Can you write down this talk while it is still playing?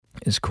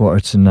It's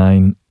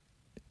 9:15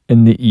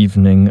 in the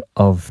evening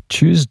of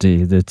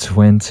Tuesday, the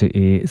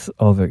 28th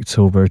of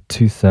October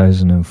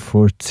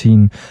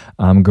 2014.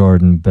 I'm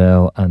Gordon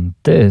Bell, and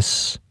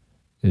this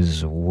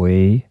is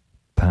Way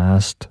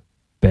Past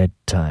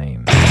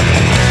Bedtime.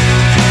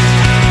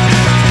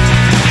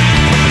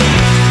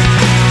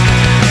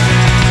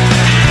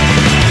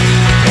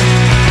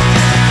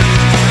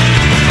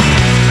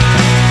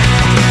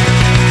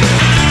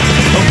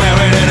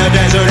 Buried in a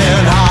desert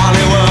in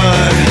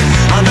Hollywood,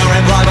 under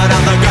employment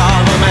of the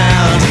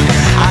government.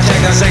 I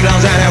checked the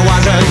signals and it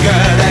wasn't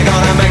good. They're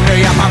gonna make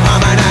me up a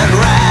permanent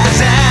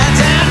resident.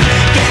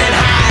 Getting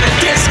high at a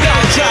disco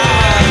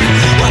drug.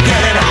 We're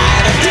getting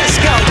high at a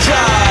disco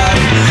drug.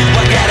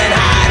 We're getting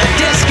high at a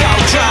disco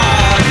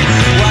drug.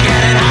 We're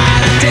getting high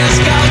at a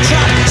disco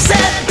drug.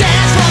 Said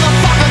dance,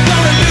 motherfucker,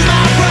 gonna lose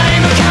my brain.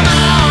 But come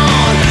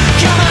on,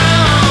 come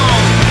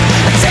on.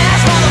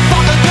 Dance,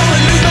 motherfucker,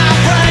 gonna lose my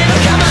brain.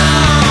 But come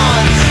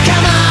on,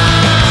 come on.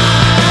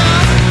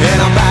 In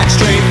a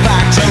backstreet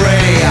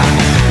factory,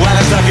 well,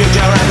 it's the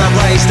future and the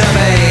place to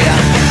be.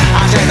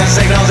 I checked the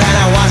signals and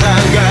it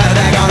wasn't good.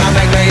 They're gonna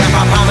make me up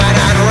a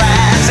permanent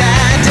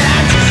resident.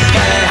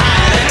 Getting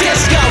high at a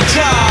disco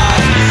drug.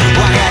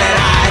 We're getting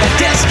high at a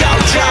disco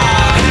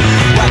drug.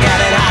 We're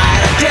getting high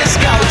at a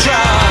disco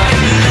drug.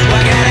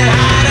 We're getting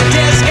high at a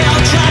disco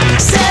drug.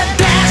 Said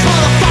dance,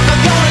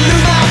 motherfucker, gonna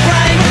lose my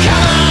brain. But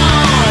come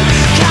on,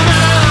 come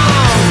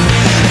on.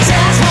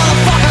 Dance,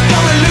 motherfucker,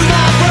 gonna lose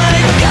my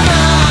brain. But come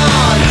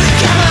on,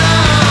 come on.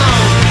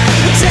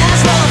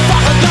 Dance,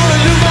 motherfucker, gonna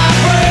lose my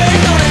brain.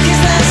 Gonna kiss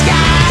the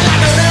sky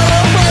like an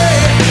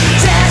aeroplane.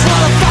 Dance,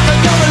 motherfucker,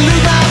 gonna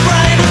lose my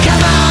brain. But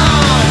come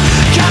on,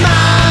 come on.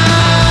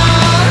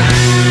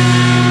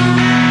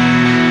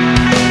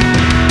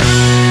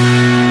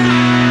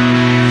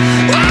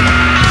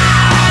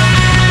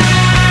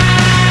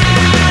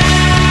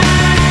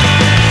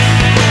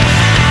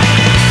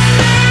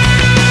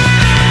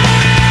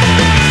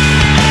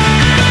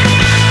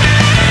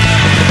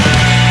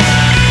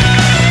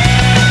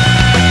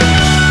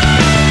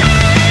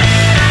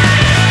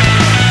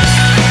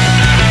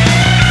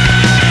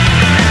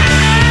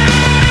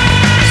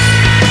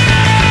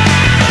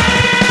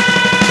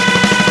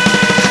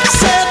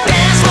 Said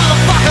dance,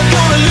 motherfucker,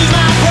 gonna lose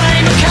my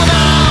brain. But come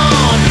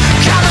on,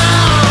 come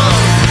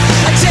on.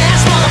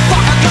 Dance,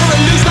 motherfucker,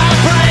 gonna lose my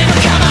brain. But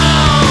come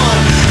on,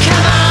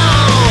 come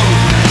on.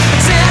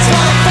 Dance,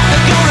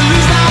 motherfucker, gonna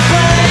lose my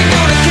brain.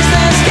 Gonna kiss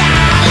the sky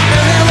like an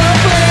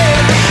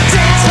aeroplane.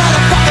 Dance,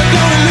 motherfucker,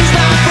 gonna lose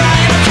my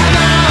brain. But come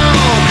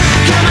on,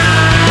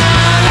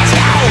 let's go.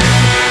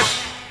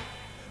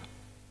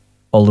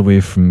 All the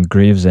way from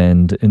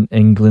Gravesend in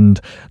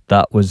England,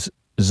 that was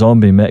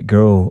Zombie Met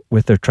Girl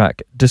with their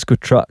track Disco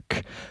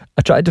Truck.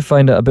 I tried to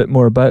find out a bit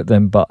more about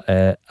them, but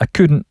I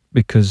couldn't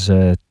because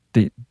there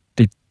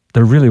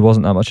really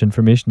wasn't that much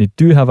information. They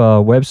do have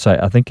a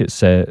website. I think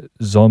it's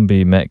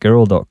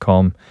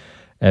zombiemetgirl.com,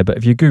 but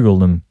if you Google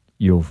them,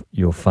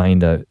 you'll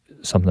find out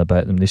something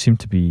about them. They seem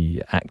to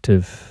be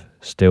active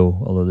still,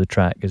 although the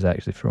track is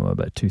actually from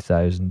about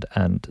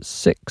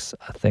 2006,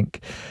 I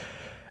think.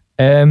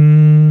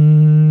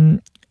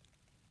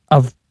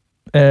 I've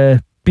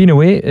been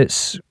away.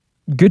 It's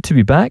good to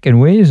be back in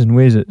ways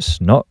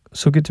it's not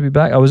so good to be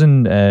back. I was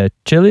in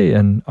Chile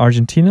and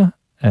Argentina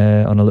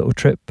on a little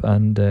trip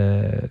and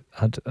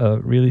had a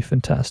really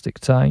fantastic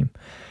time.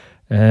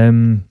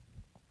 And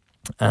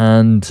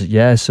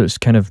yeah, so it's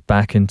kind of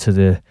back into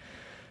the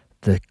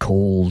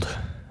cold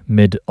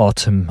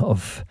mid-autumn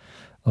of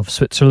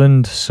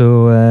Switzerland.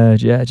 So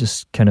yeah,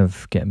 just kind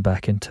of getting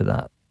back into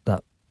that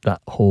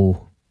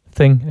whole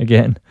thing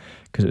again,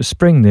 because it was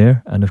spring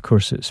there, and of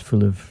course it's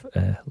full of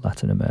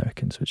Latin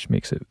Americans, which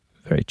makes it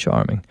very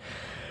charming.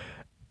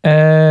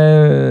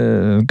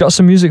 Got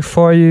some music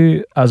for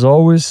you as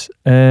always.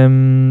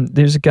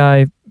 There's a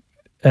guy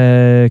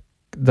that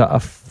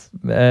I've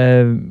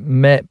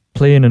met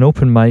playing an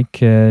open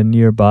mic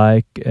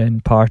nearby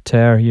in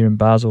Parterre here in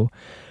Basel.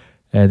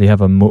 They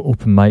have an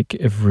open mic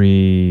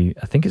every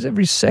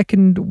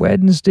second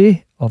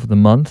Wednesday of the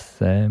month.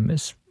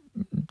 It's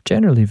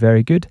generally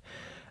very good.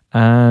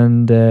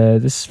 And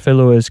this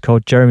fellow is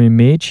called Jeremy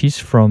Mage. He's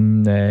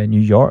from New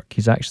York.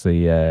 He's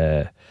actually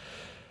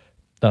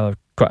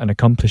quite an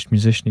accomplished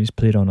musician. He's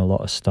played on a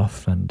lot of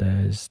stuff and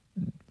is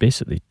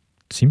basically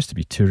seems to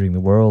be touring the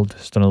world.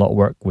 He's done a lot of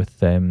work with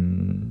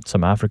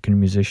some African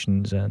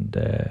musicians and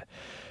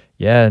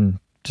and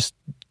just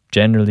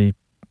generally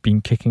been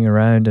kicking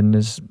around and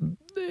is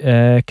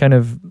kind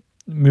of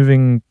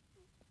moving.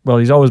 Well,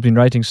 he's always been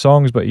writing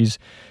songs, but I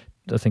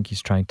think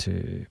he's trying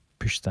to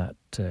push that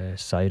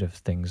side of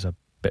things a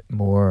bit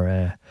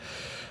more.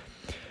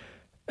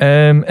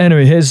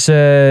 Anyway, he's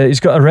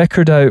got a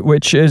record out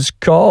which is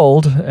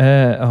called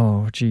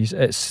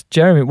it's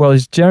Jeremy. Well,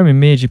 he's Jeremy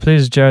Mage. He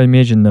plays Jeremy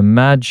Mage in the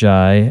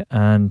Magi,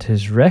 and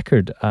his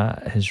record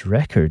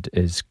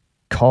is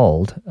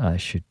called. I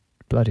should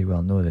bloody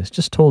well know this.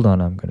 Just hold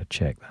on, I'm going to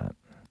check that.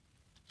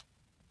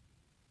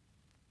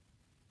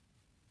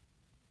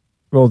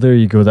 Well, there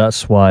you go.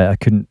 That's why I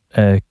couldn't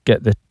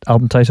get the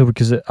album title,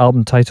 because the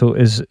album title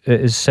is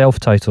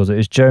self-titled. It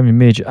is Jeremy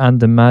Mage and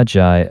the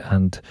Magi,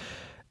 and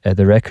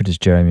the record is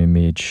Jeremy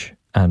Mage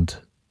and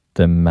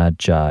the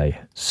Magi.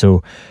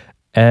 So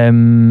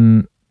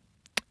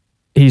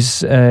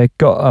he's got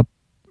a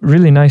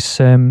really nice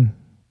style.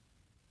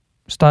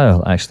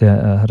 Actually,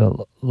 I had a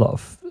lot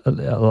of I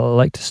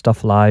liked his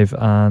stuff live,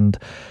 and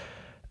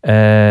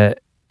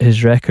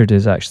his record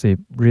is actually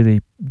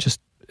really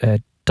just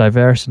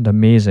diverse and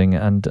amazing.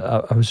 And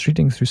I was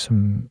reading through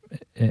some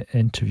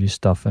interview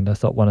stuff, and I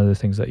thought one of the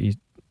things that he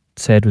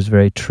said was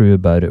very true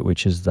about it,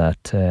 which is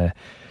that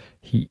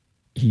he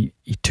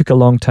took a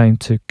long time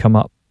to come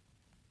up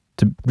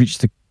to reach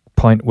the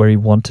point where he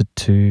wanted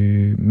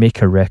to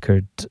make a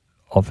record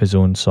of his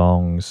own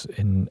songs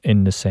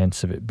in the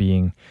sense of it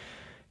being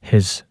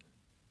his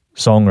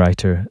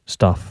songwriter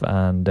stuff.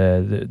 And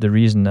the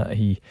reason that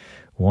he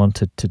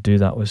wanted to do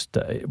that was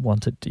that he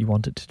wanted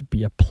it to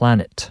be a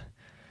planet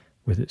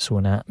with its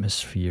own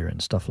atmosphere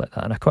and stuff like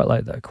that. And I quite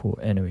like that quote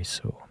anyway.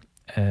 So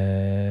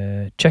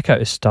check out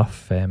his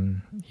stuff.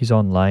 He's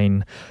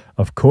online,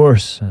 of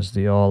course, as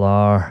they all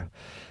are,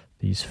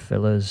 these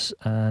fellas,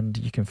 and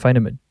you can find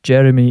him at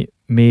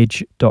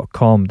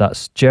jeremymage.com.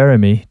 That's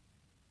Jeremy,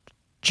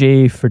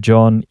 J for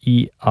John,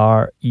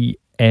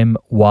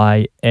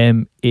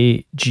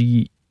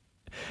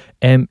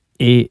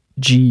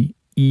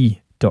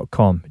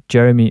 EREMYMAGE.com.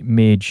 Jeremy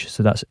Mage,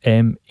 so that's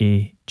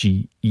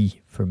MAGE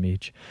for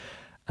Mage.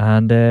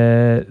 And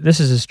this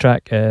is his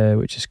track,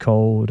 which is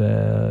called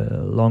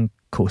Long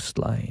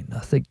Coastline. I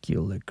think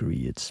you'll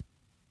agree it's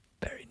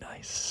very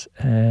nice.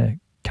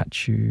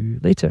 Catch you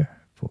later,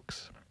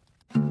 folks.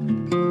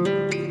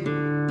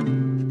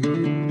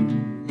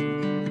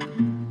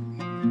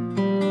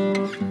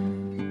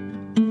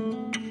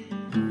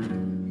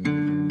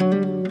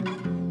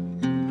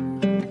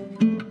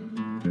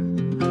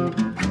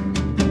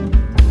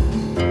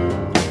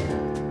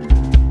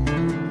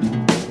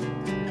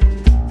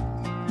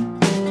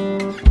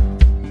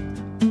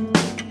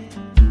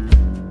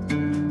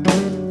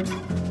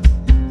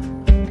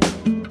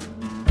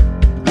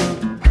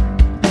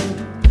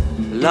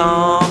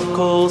 Long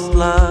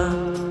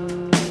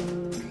coastline,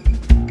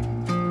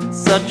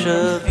 such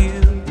a view.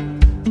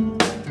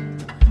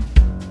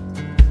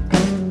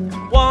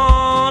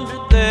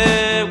 Wandered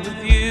there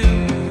with you.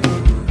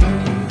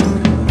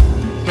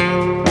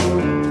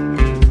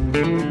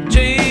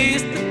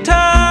 Chased the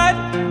tide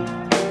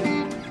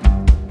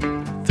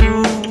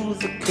through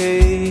the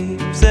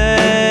caves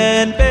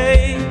and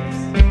bays,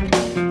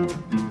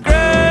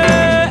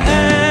 gray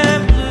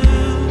and blue.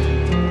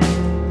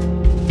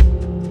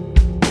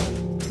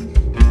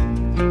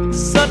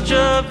 Such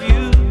a view.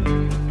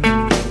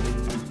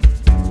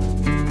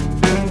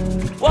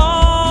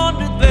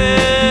 Wandered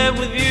there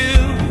with you.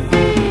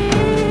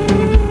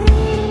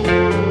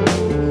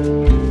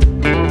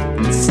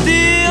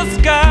 Still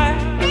sky,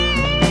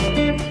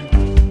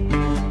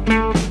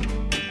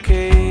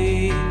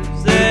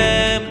 caves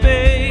and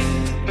bays,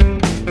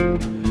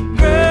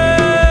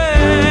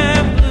 gray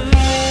and blue.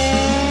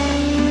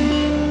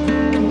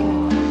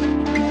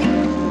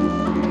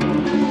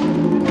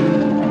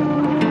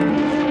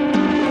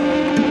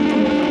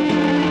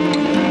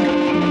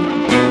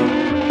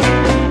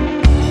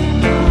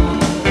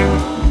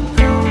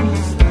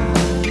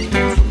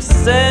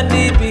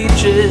 Sandy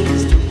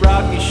beaches to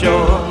rocky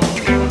shore,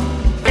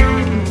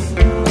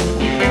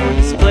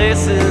 there's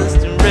places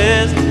to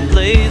rest and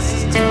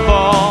places to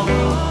fall.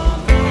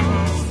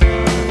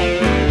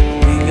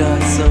 We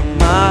got some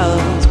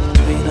miles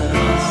between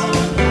us,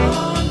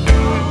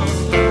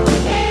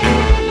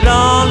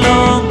 long,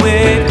 long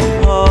way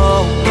from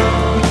home.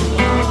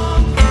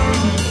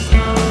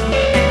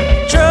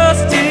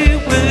 Trust you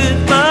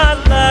with my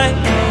life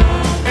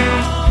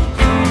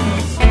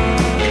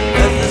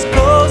as this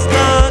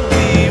coastline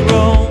we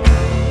roam.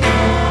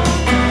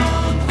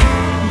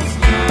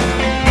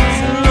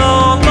 It's a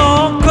long,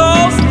 long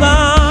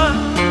coastline.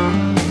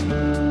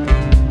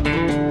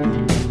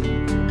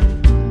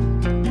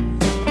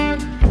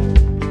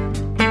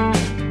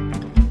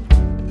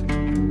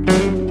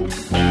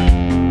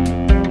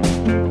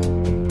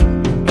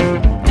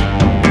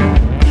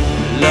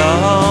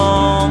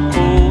 Long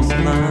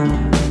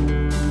coastline,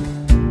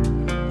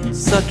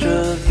 such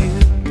a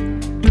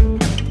view.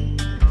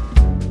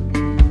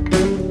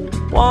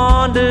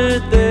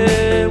 Wandered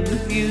there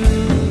with you.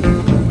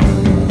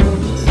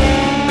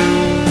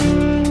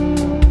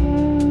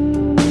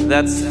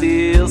 That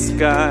steel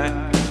sky,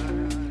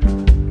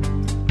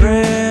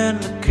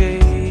 brand new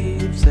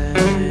caves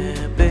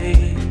and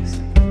bays,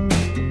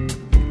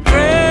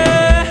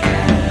 gray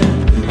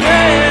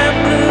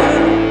and blue.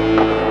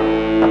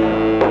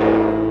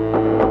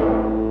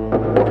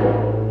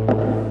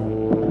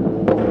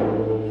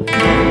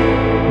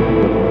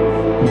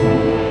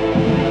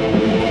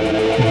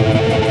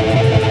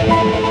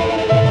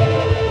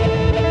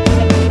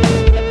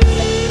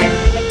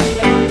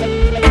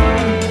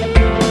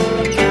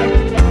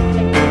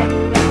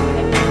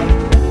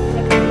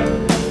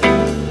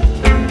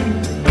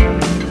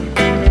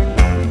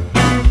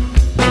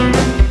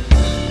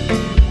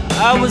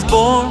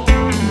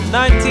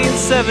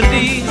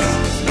 70s.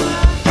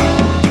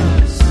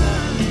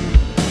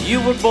 You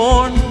were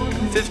born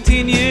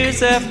 15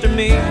 years after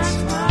me.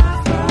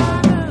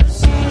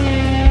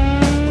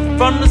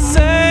 From the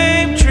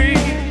same tree.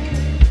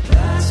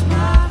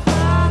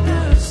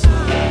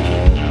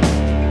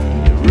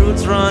 The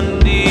roots run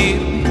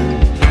deep.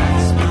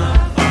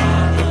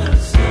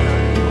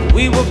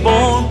 We were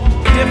born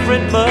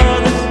different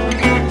mothers.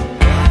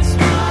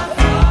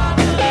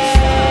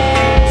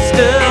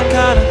 Still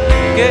kinda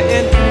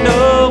getting to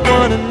know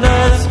one another.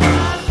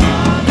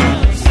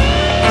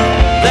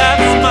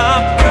 That's my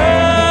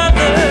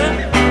brother.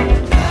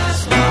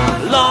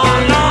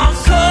 Long, long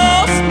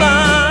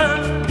coastline.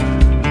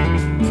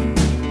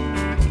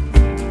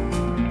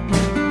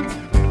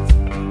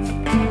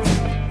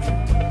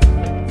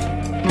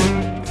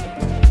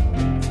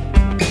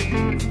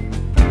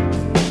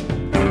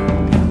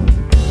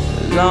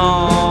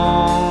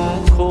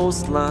 Long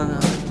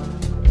coastline.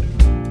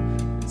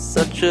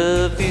 Such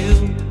a view.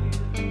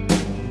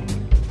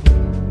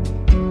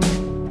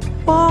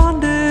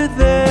 Wander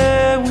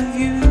there with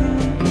you.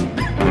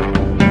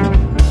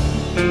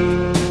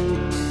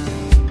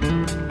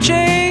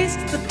 Chase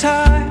the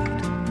tide.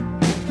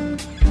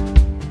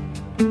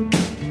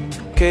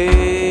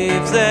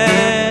 Caves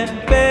and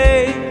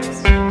bays.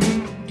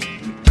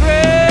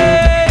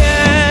 Gray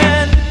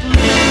and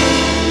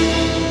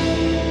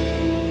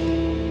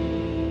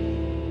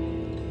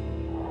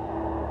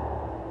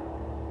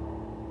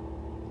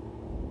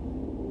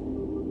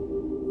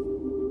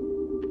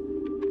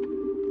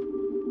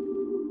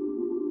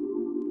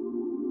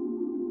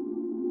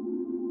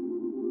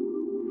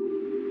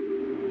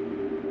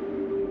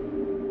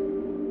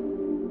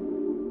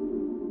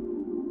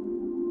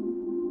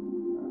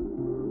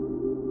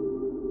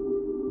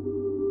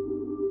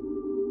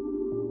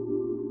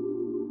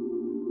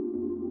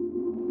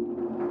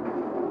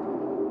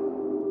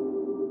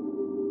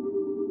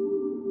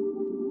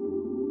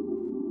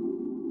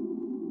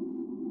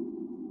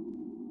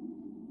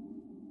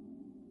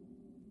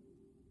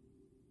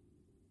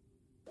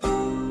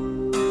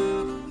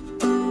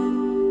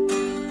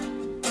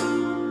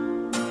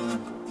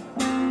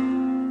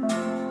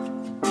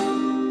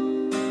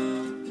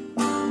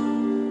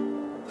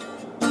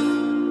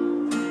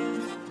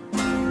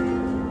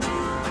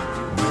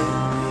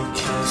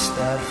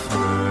that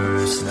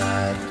first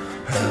night,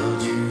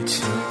 held you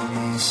to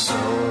me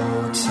so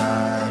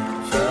tight,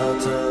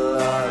 felt a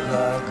lot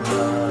like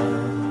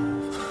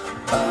love.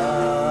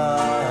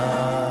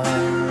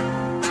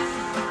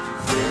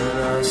 Then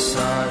I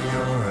saw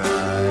your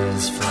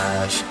eyes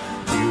flash,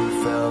 you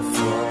fell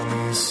for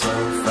me so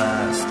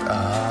fast.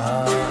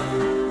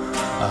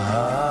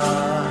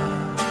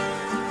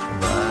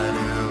 Why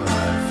do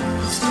I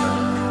feel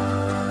stuck?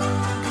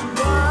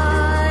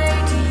 Why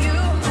do you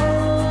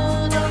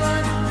hold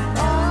on?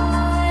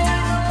 Why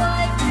do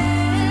I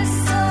feel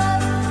so?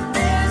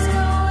 There's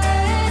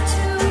nowhere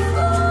to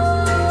go.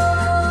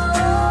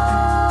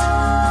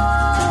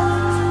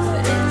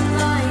 But in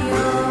my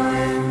When we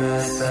arms,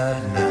 met that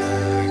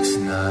next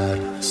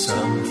night,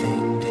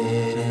 something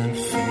didn't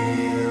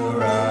feel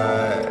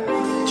right.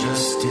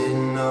 Just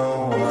didn't know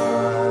why.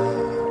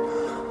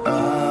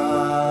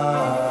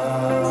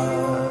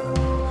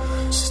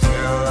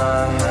 Still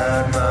I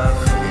had my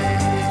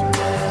faith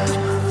net.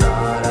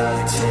 Thought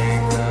I'd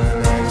take the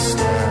next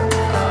step.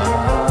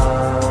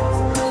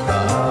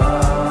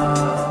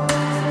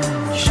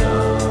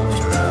 Jumped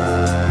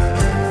right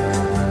in.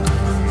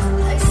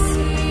 I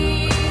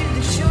see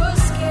that you're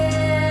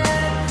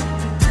scared.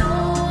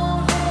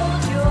 Don't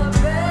hold your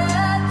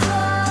breath,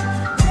 love.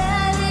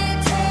 Let it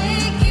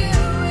take you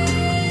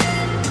in.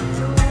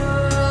 The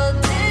world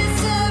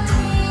disappears.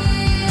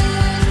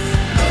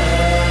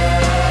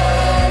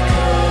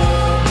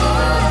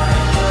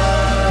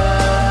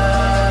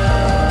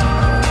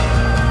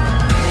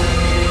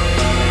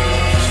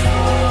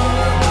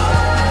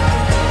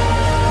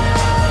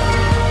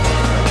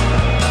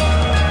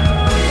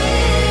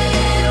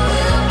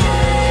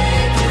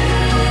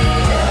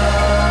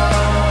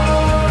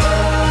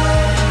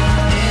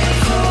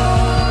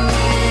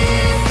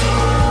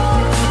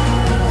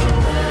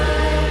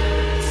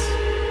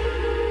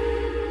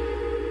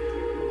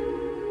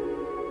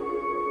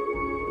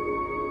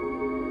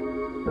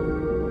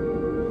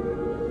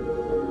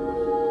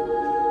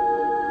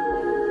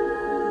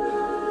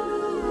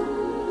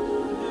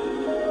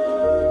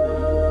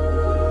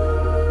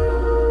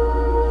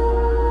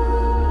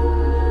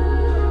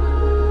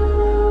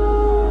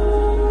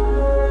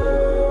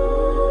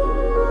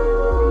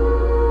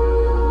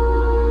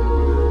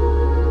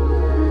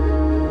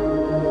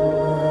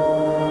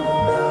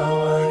 Now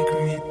I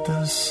greet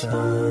the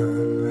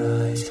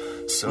sunrise,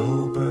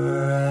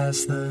 sober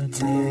as the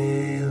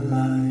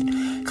daylight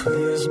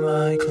clears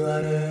my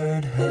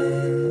cluttered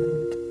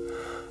head.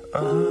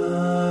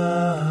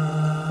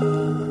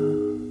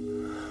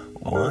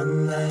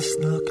 One last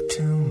look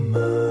to my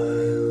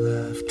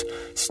left,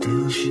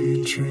 still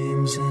she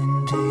dreams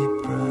in deep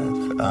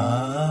breath.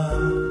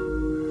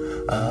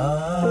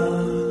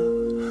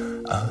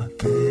 A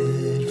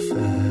bid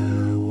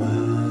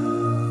farewell.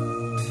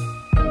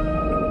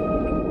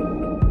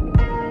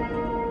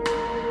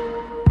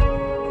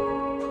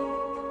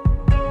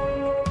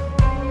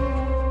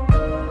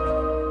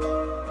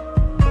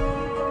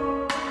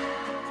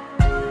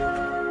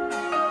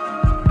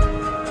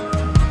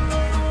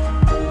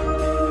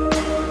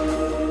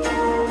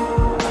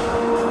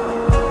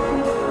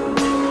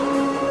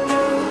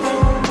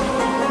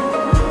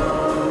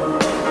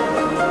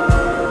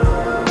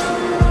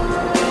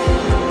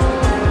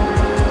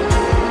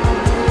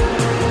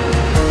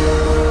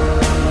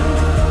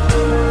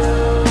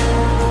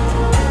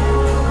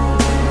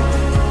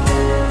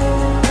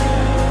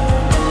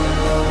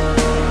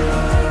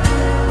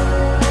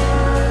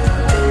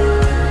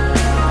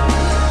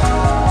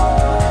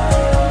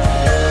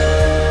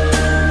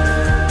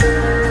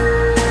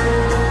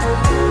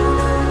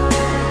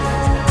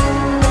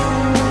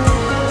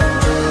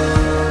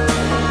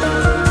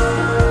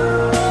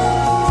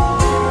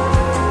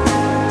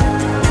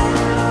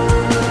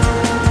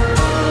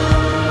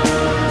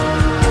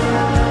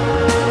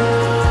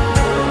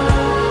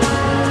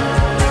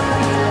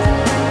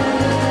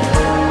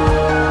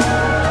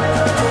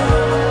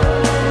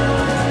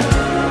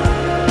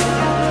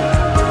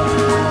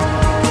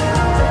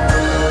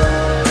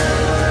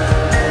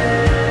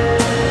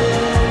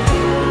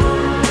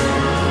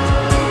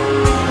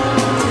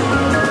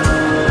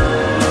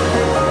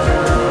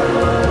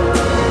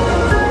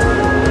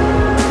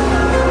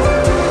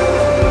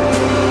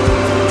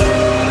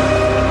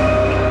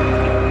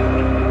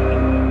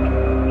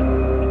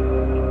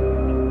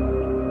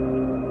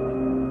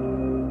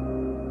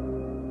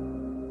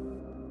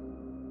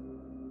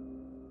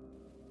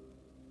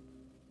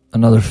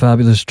 Another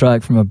fabulous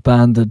track from a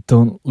band that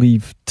don't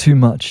leave too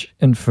much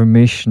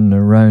information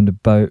around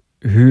about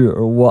who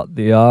or what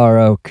they are.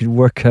 I could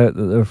work out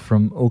that they're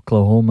from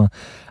Oklahoma.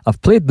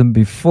 I've played them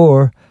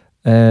before.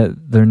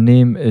 Their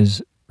name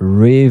is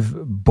Rave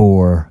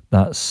Boar.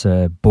 That's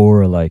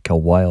boar like a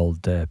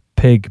wild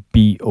pig,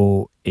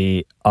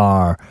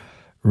 B-O-A-R.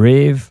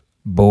 Rave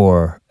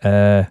Boar.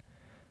 They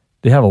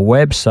have a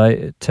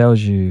website. It tells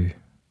you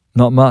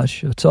not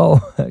much at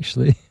all,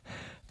 actually.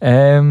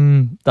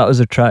 That was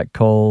a track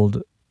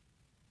called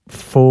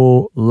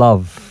Faux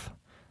Love.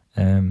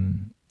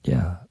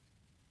 Yeah,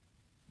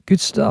 good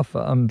stuff.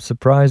 I'm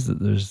surprised that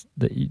there's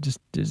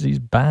these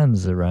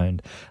bands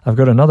around. I've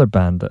got another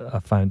band that I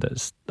found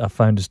is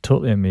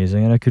totally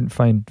amazing, and I couldn't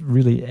find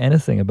really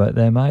anything about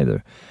them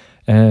either.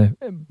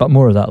 But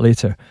more of that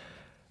later.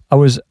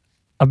 I've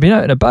been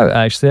out and about,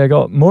 actually. I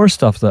got more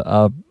stuff that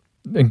I've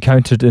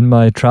encountered in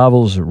my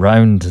travels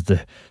around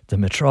the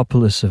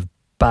metropolis of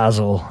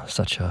Basel,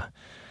 such a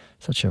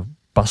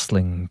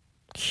bustling,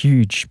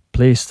 huge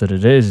place that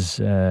it is.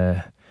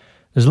 There's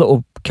a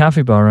little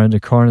cafe bar around the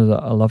corner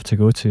that I love to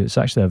go to. It's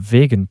actually a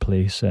vegan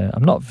place.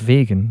 I'm not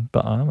vegan,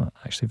 but I'm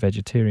actually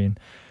vegetarian,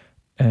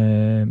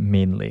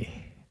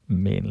 mainly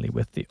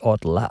with the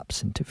odd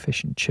lapse into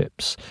fish and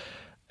chips.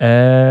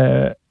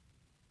 And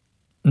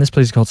this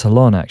place is called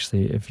Salon,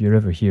 actually. If you're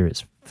ever here,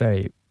 it's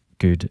very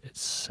good.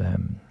 It's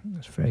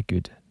very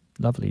good,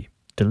 lovely,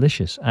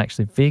 delicious.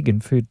 Actually,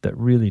 vegan food that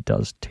really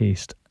does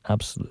taste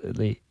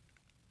absolutely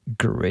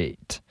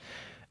great.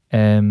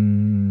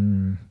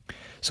 So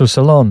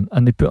Salon,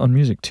 and they put on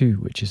music too,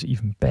 which is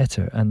even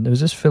better. And there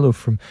was this fellow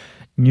from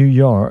New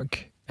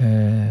York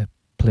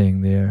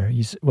playing there.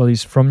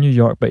 He's from New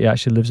York, but he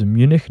actually lives in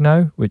Munich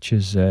now, which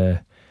is he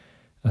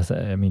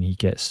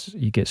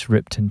gets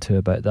ripped into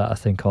about that, I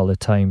think, all the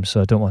time.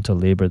 So I don't want to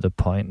labour the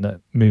point that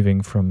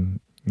moving from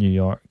New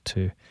York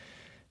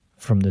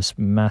from this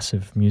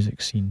massive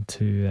music scene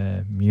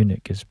to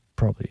Munich is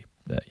probably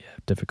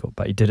difficult,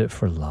 but he did it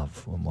for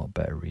love. And what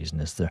better reason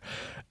is there?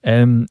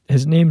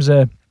 His name's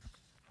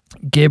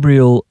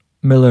Gabriel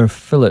Miller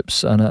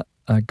Phillips, and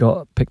I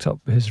picked up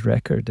his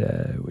record,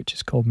 which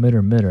is called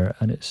Mirror Mirror,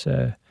 and it's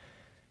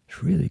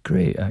really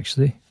great,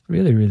 actually,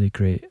 really, really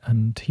great.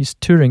 And he's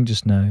touring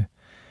just now.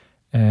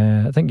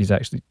 I think he's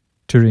actually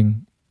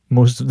touring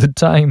most of the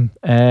time.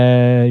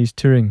 He's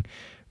touring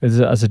as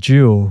a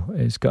duo.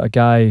 He's got a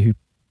guy who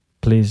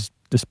plays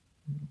this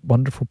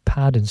wonderful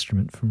pad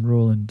instrument from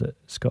Roland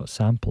that's got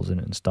samples in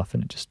it and stuff,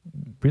 and it just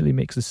really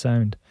makes the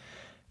sound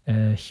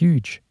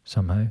huge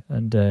somehow.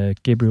 And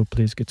Gabriel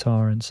plays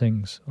guitar and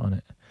sings on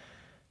it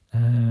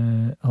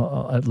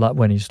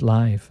when he's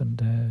live,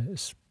 and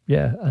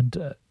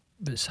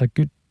it's a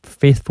good,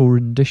 faithful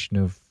rendition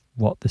of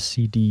what the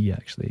CD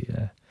actually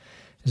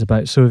is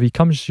about. So if he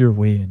comes your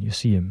way and you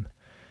see him,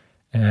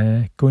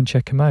 go and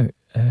check him out.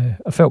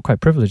 I felt quite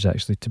privileged,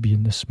 actually, to be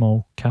in this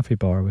small cafe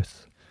bar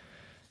with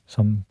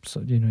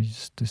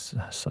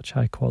such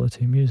high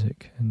quality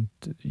music, and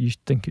you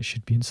think it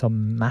should be in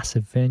some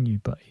massive venue,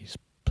 but he's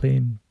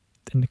playing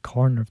in the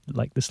corner of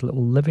like this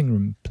little living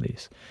room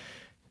place.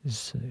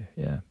 Is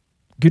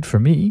good for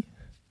me,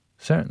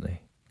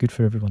 certainly good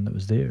for everyone that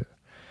was there.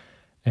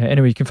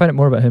 Anyway, you can find out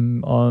more about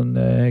him on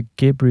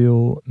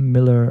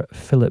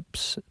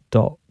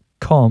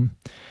GabrielMillerPhillips.com,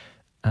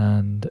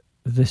 and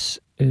this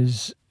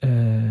is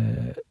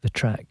the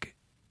track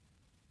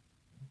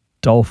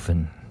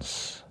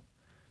Dolphins.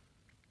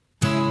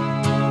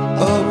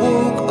 I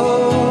woke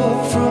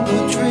up from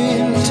a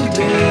dream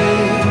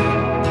today,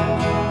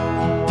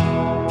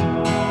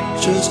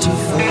 just to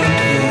find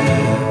you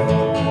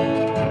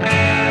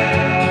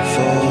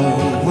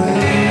far away.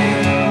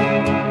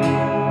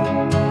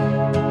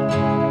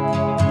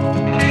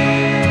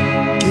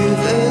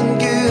 Give and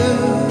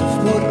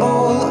give what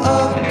all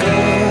I've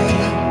got,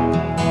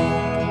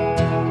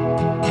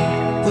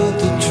 but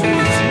the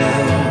truth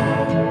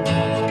now,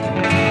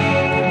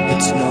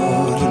 it's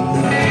not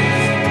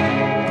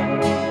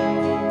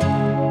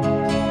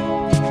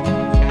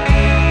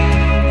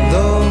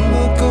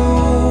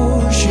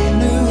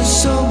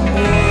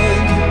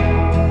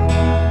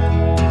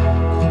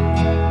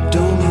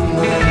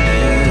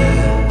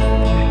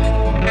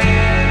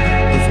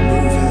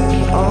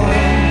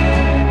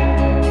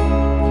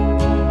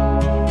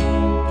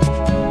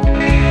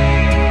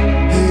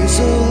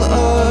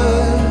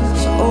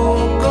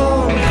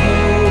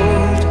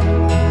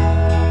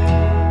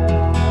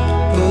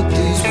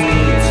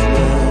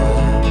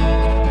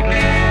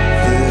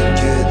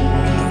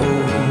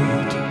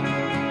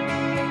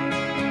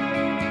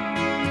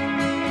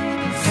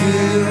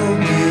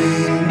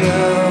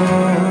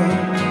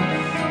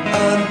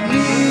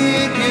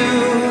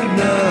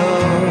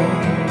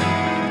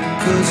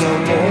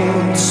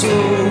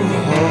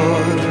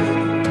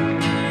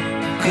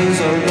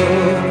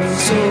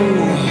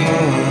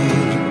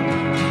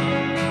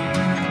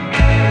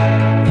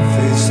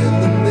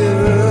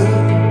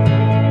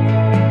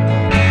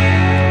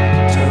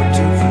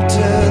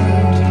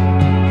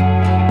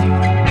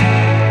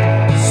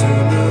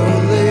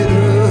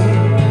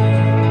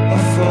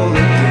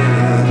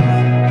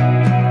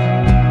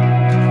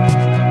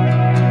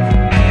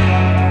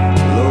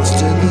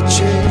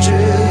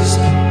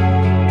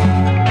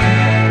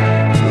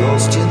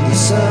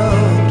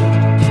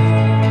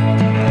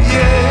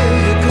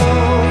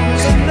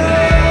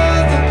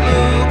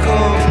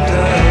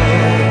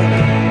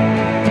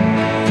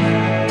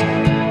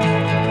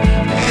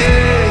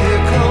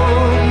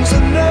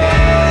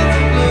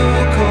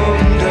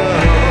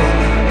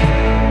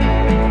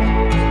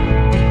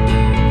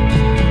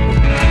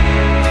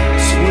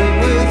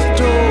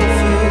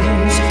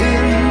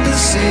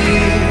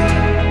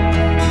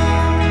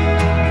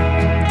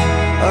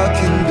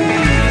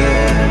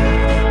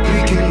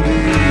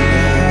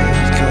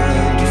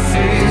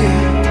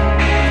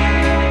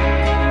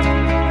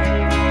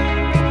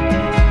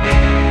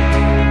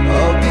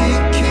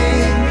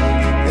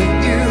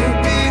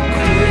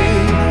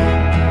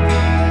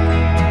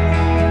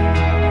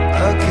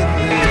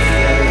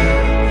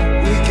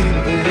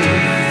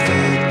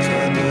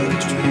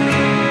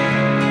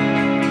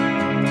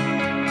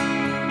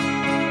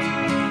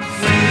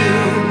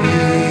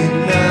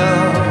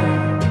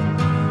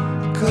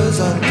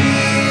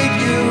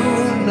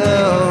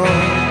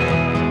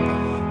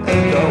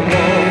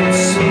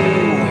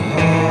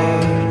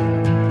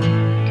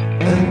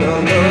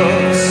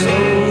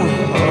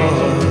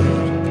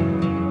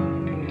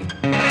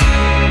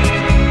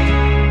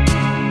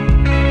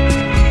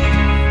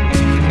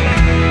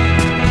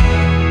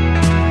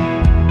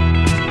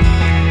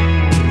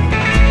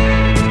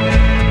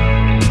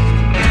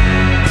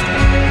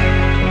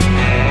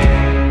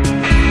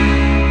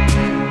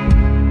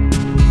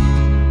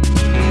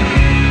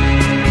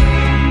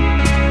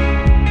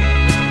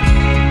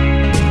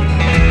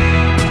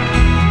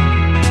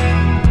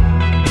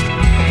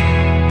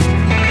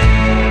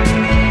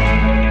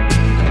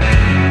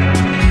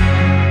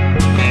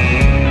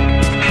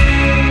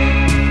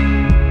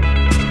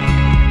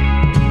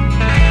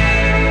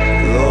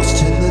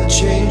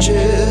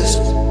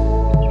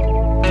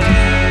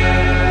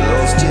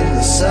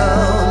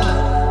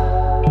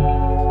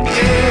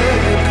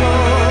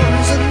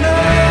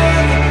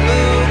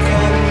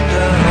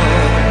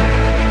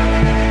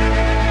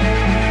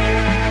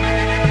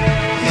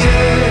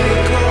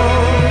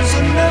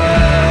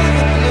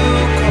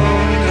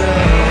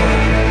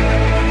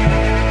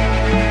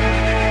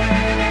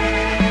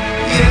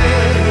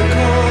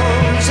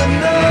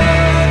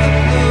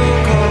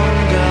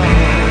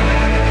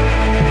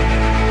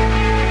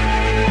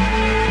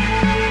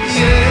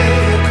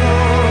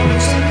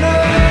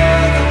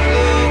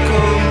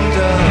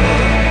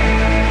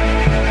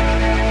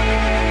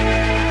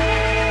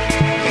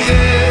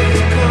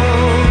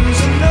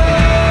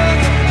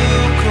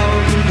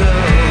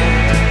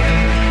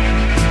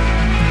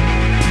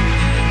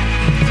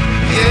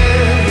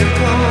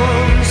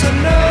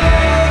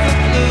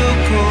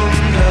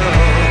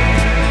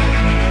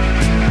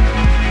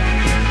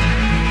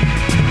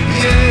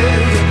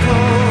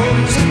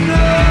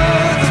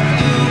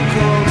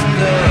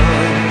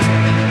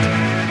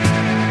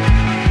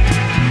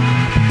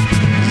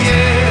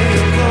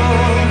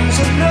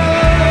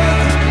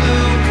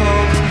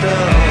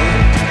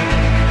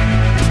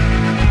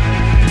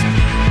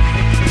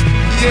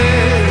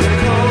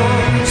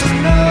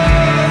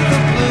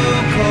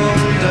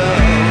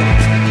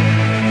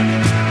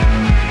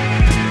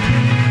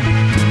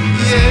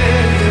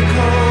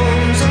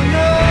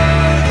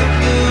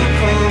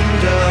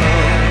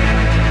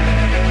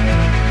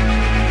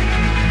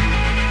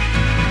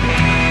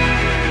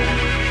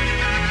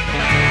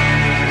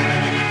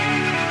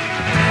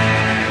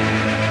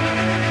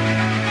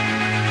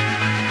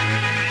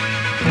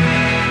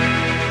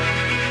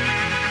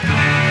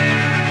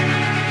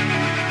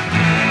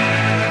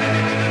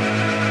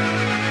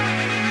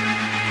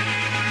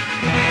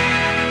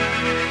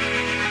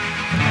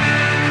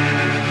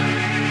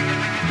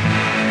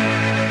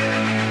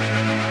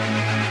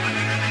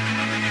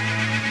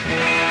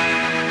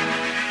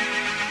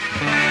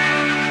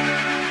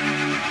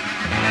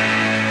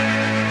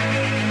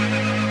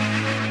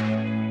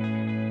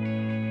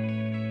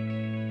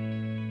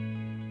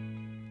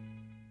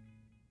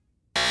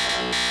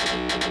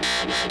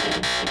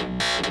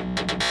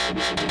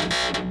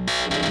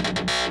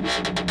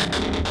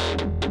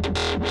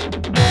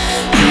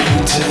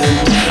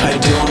I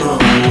don't know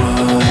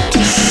what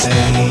to say.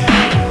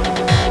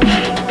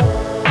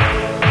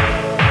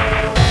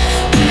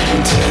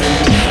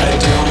 Pretend I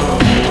don't know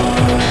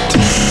what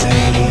to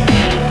say.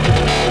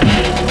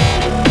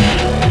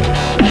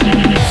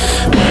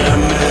 When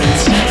I'm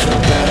meant for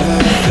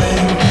better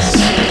things,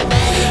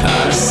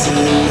 I've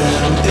seen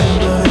them in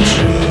my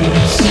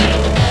dreams.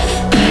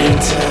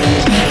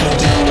 Pretend I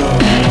don't know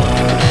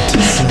what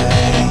to say.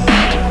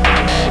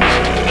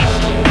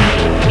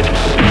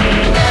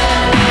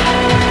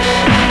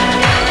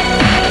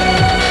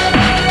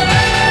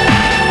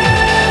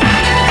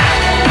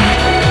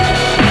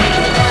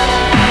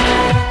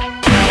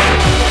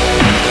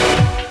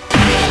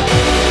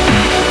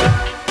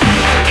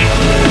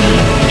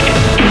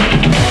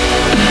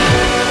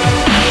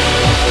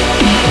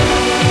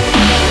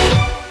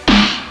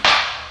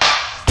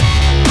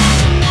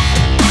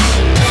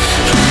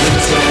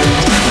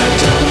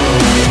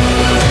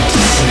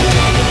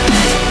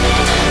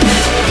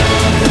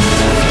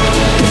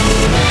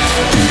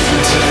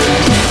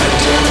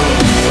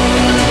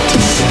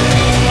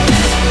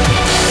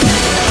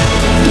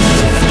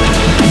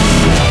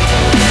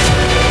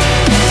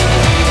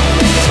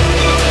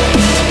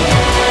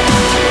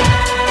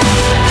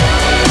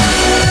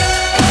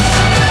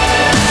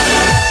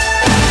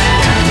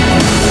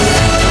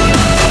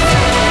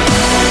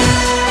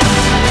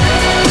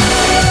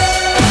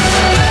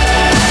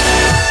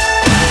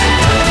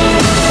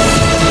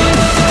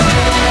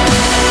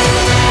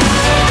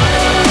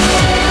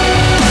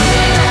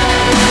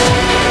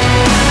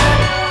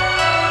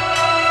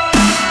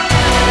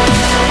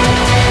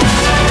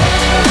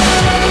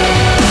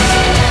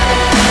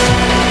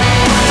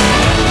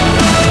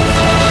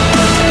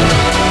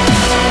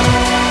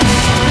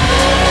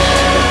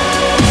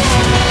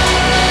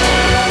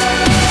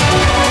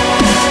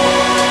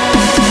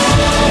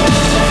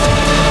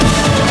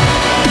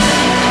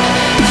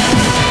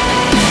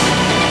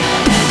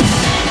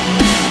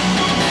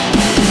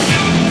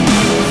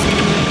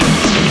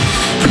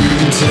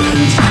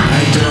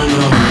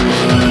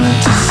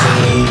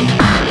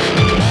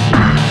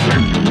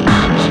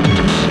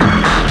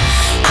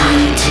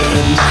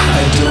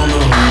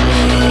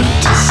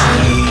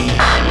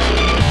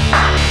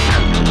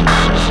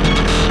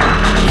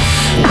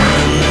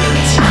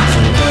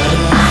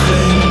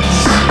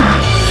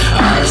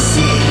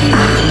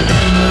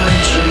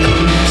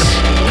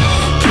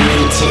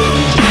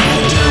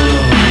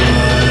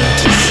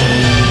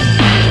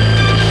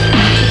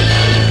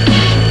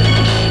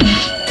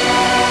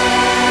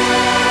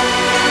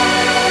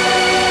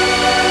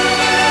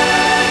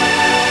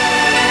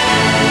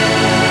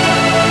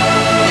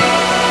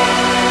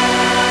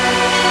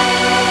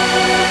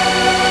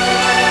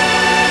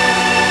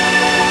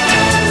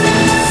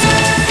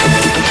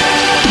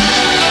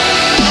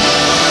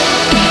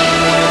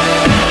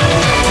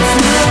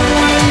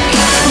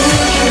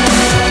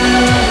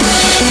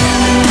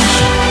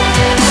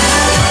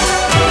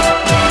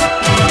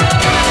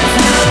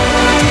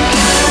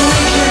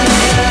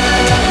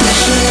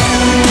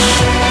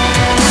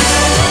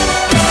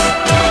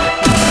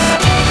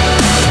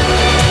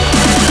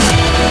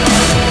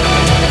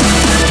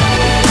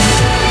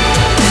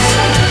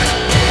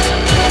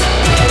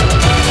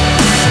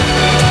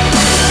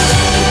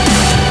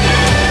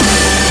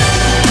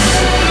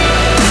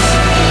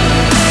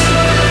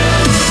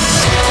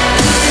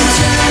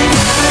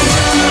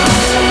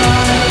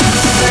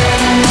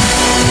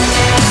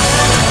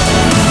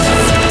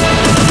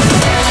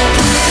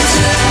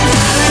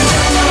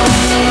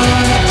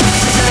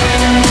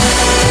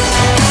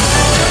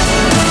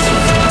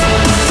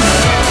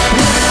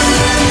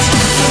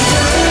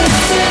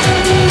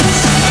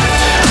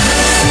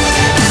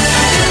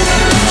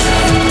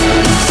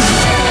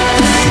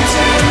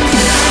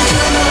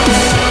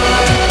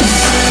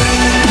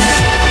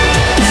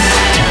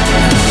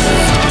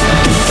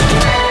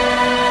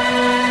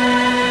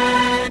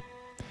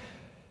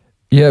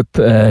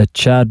 Yep,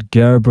 Chad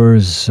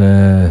Gerber's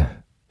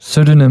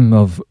pseudonym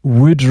of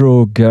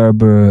Woodrow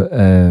Gerber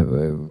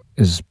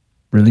is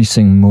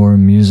releasing more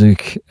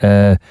music.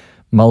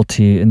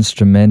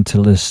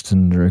 Multi-instrumentalist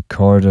and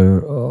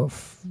recorder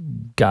of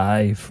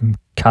guy from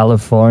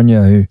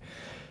California who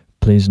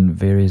plays in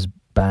various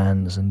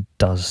bands and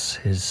does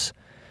his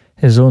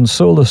own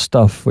solo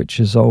stuff, which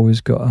has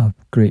always got a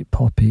great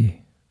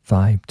poppy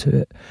vibe to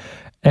it.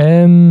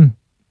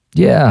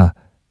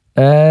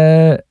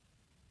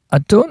 I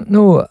don't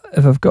know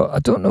if I've got,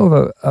 I've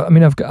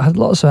had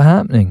lots of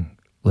happening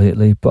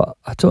lately, but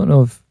I don't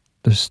know if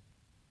there's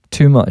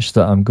too much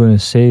that I'm going to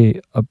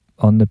say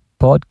on the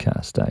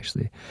podcast,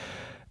 actually.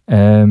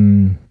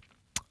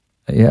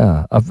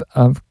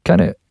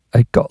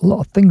 I got a lot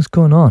of things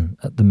going on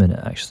at the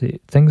minute,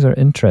 actually. Things are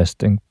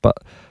interesting, but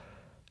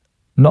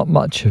not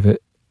much of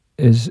it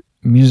is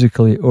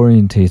musically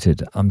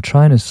orientated. I'm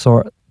trying to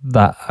sort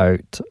that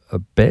out a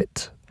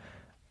bit.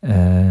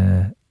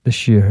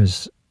 This year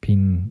has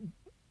been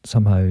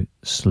somehow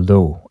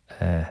slow.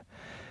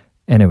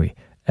 Anyway,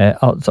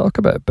 I'll talk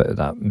about a bit of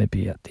that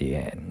maybe at the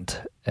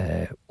end,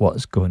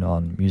 what's going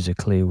on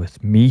musically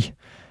with me,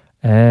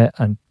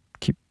 and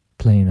keep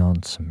playing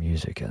on some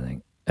music, I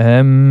think.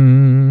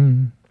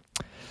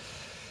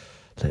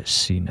 Let's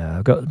see now.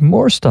 I've got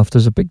more stuff.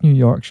 There's a big New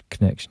York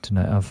connection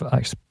tonight.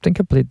 I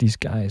think I played these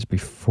guys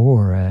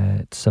before.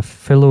 It's a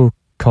fellow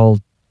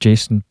called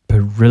Jason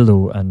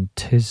Perillo and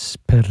Tiz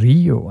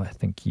Perillo, I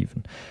think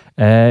even.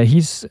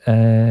 He's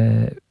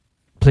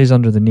plays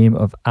under the name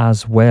of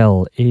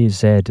Azwell,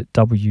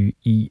 AZWEL,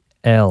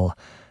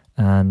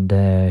 and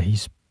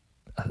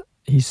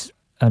he's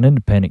an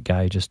independent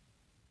guy. Just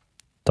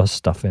does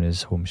stuff in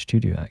his home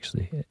studio,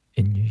 actually,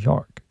 in New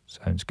York.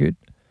 Sounds good,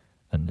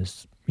 and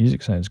his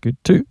music sounds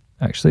good too,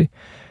 actually.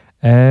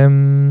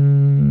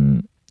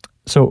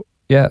 So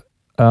yeah,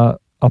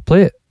 I'll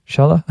play it,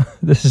 shall I?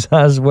 This is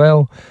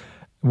Azwell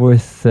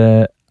with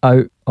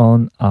Out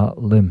on a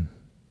Limb.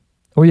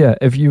 Oh yeah,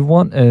 if you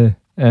want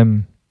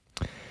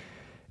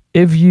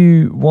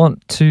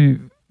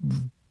to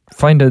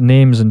find out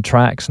names and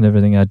tracks and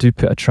everything, I do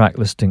put a track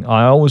listing.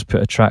 I always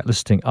put a track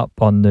listing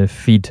up on the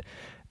feed,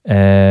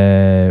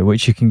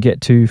 which you can get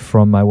to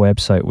from my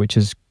website, which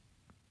is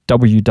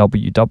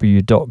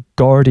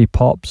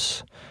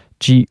www.gordypops,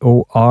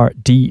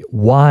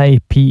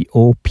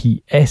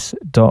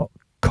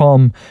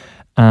 GORDYPOPS.com,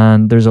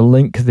 and there's a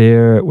link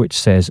there which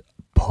says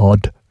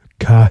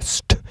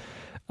podcast,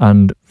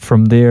 and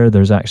from there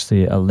there's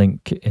actually a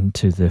link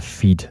into the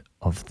feed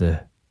of the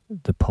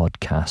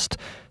podcast,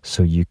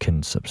 so you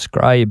can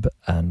subscribe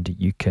and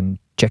you can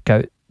check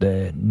out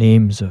the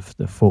names of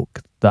the folk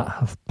that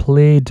have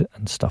played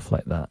and stuff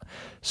like that.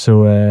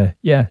 So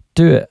yeah,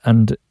 do it.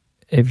 And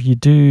if you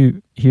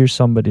do hear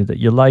somebody that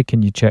you like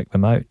and you check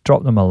them out,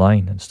 drop them a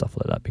line and stuff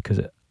like that, because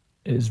it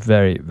is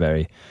very,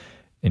 very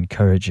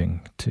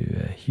encouraging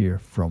to hear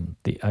from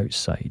the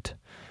outside,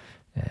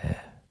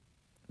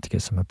 to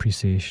get some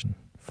appreciation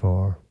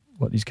for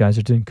what these guys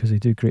are doing, because they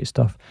do great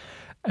stuff.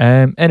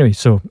 Anyway,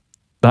 so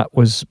that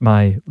was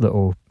my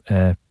little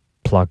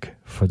plug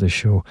for the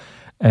show,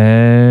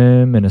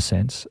 in a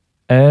sense.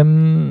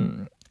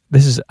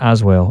 This is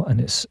Azwell,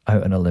 and it's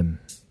Out on a Limb.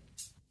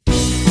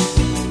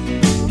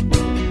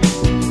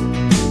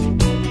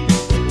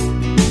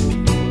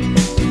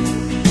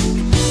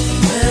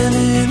 When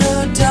in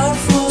a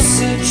doubtful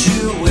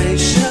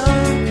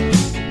situation,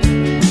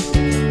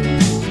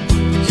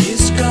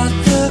 he's got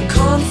the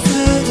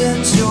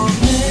confidence you're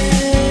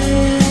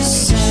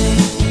missing.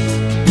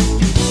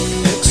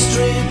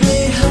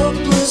 Extremely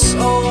helpless,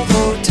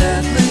 although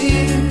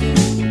deadly.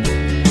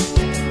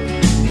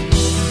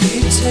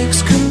 He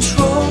takes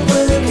control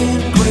when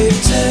in great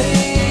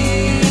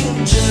danger.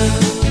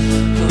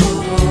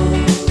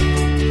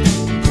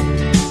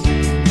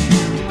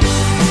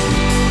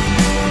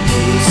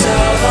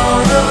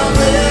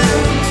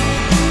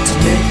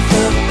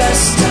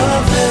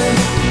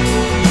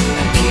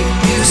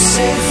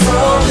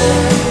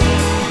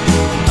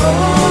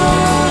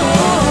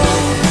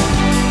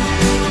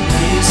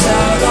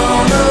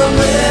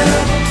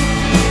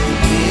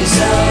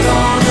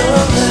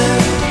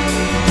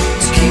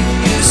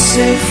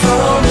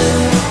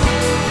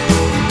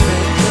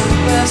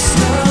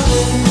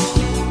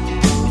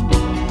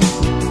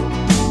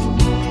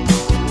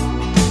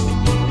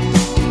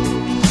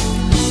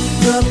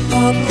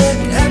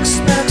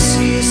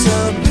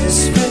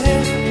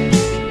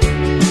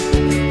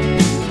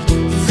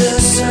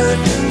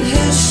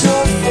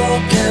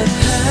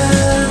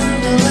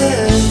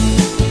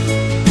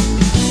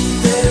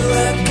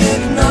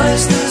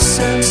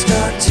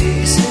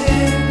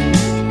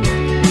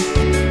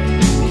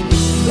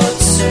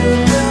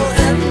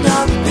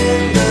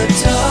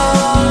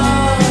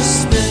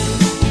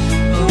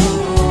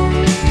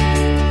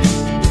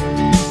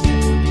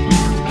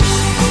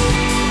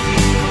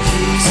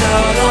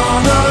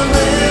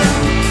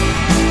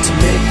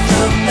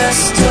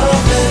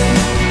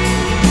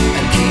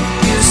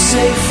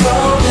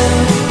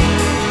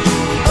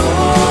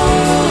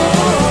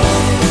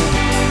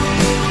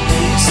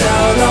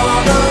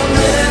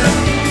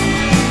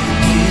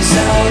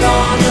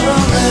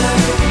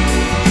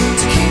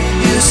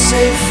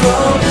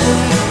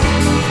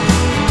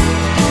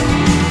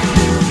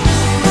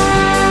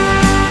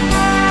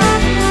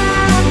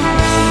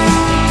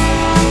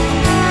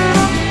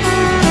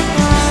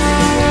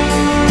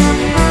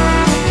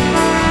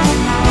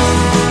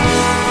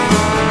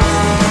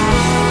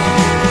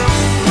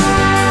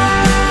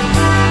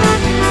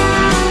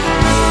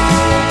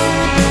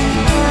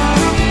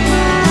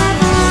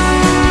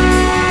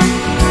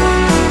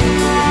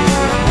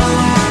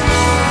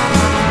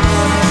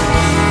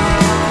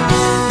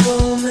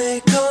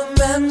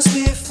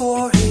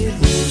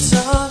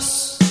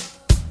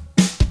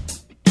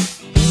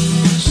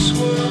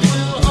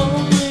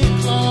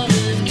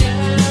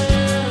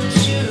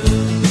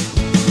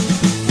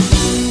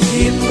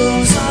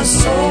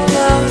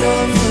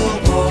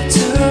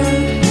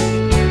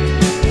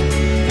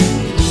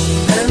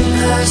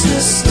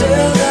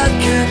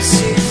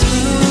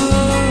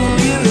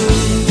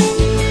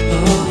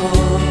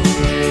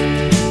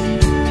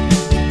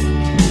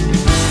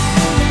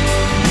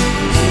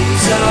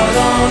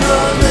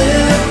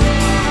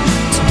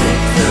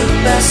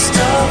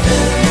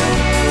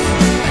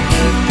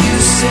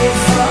 safe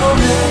from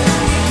it.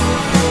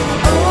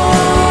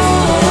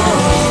 Oh,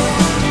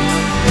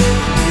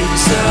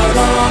 peace out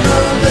on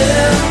a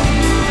limb,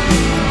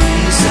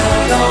 peace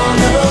out on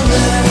a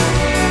limb,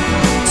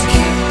 to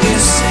keep you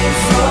safe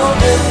from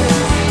it.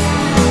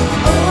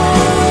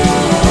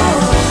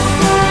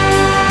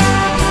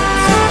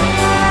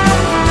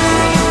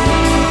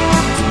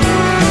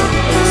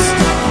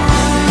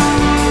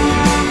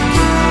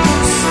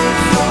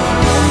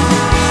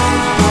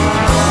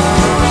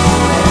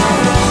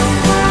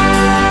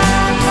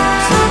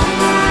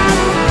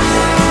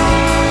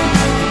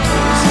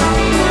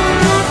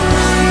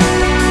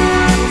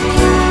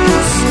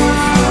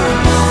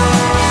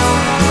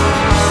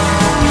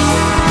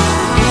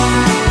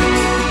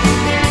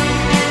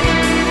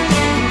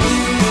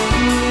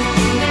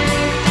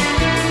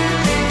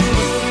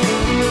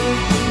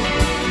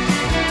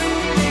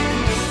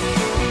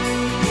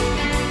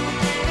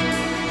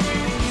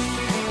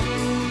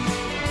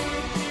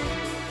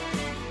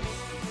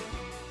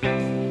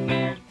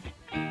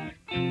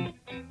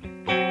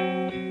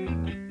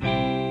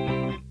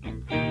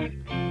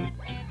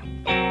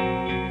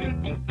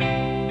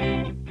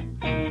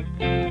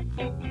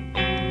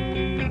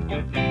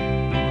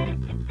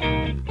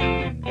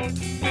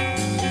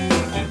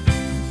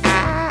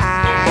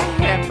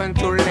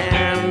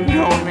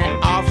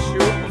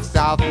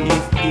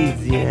 Southeast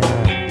Asia,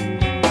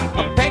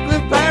 a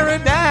Peckless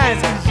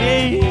paradise and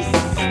chase,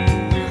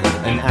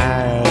 an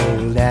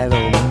isle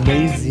that'll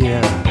amaze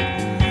ya.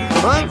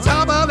 On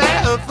top of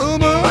that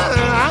fumu,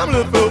 I'm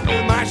the folk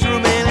with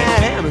mushroom and a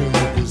hammer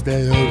to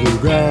stay off the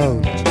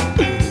ground.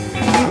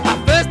 The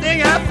first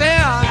thing I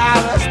felt, I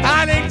was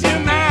starting to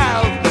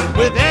melt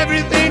with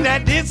everything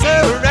that did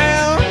surround.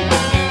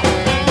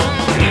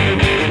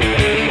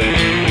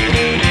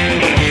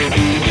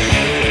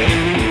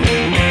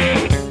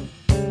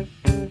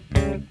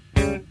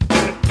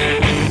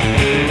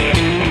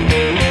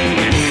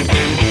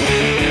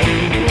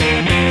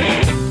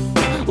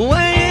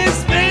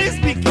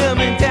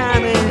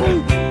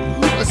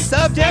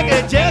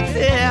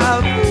 Objective.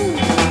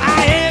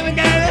 I haven't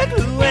got a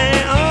clue,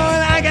 and all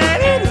I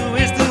gotta do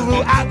is to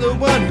rule out the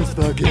one who's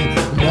fucking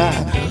my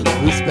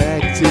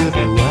perspective.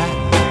 Why?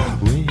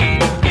 Wait,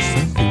 there's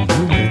something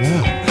moving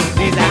up.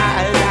 These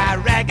eyes I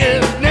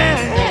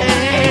recognize,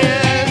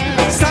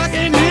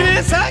 sucking in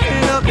and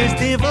sucking up this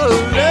devil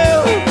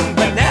love,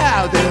 but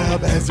now they're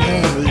up as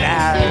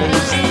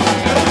realized.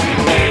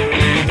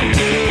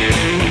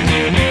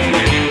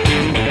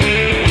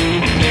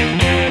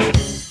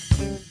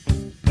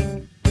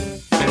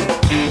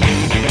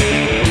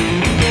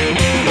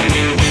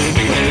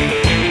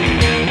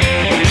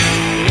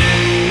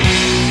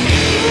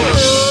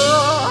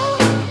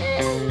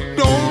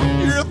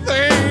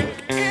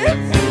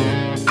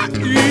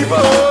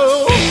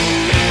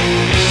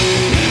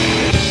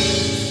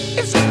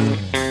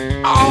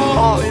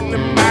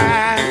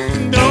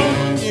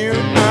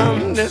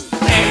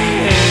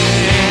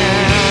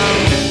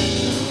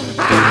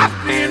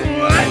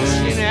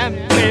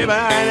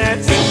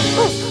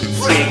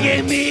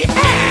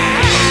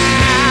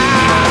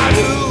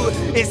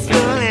 It's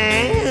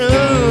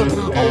fooling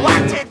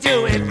what to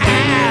do if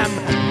I'm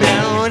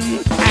blown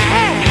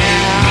out.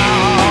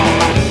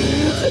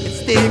 It's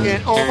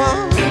taking over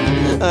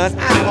as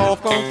I'm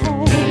off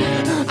control.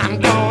 I'm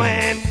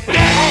going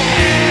down,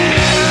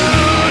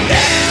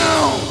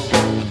 down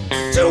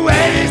to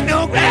where there's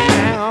no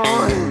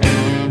ground.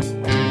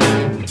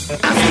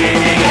 I'm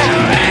spinning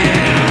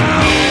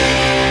around,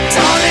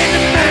 calling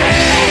the man.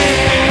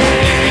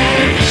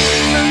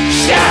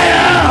 Shut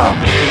up.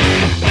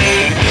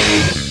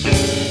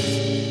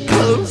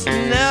 Close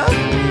enough,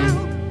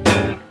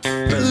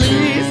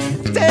 please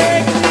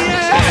take me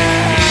out.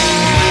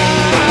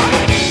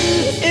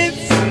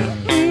 It's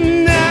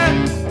not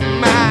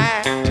my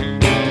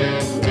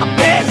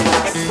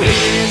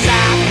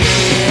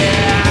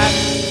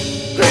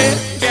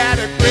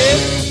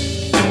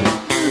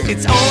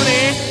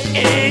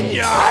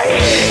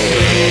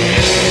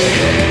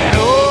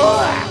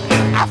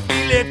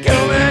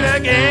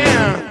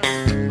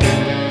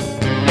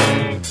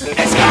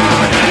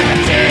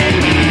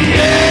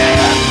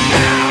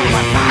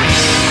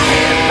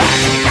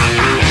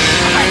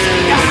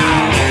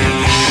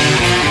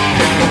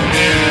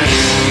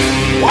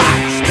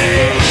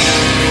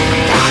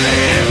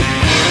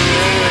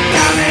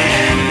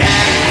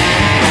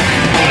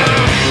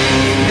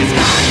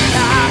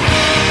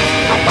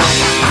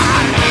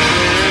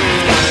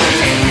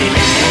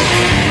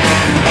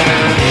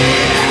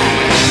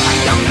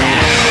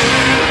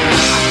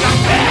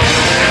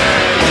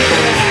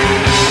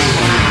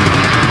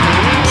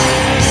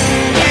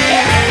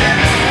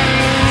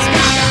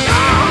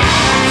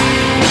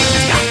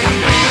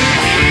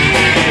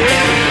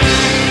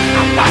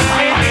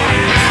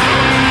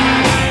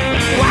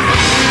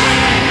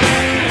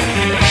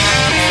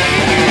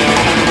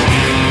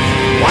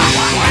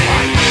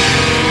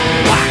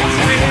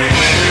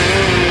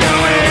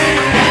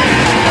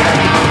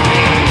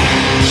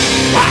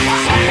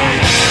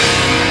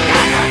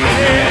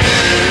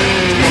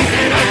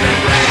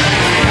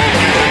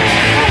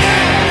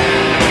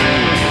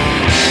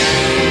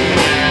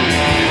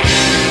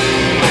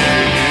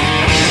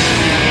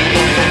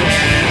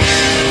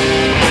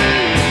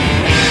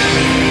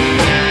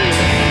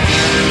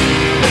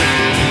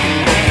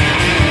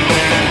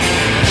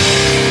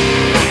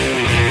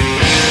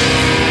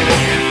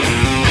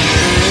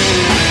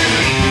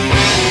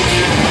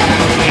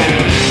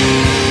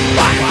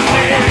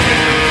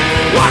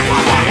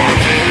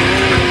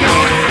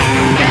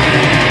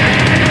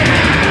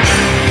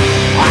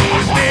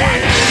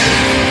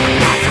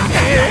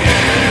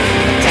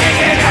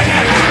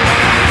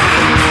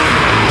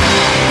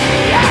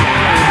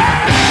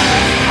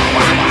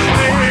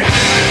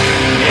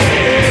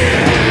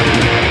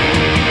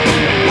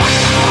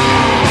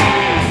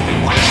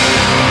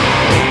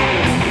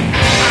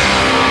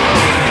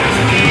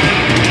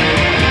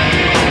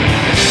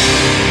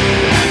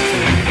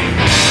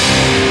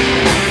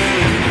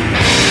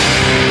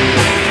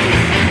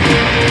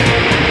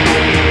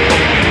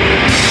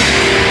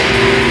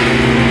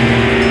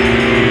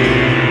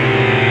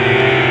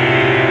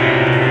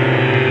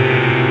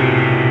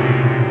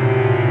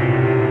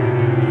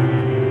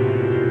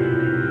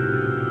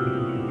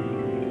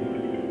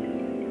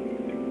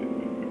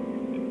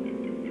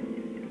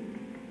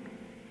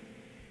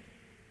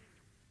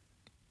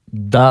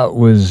That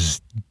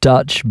was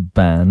Dutch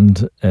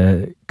band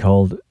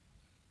called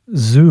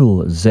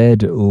Zool,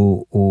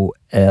 Zool,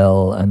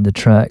 and the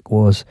track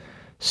was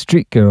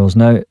Street Girls.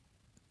 Now,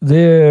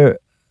 they're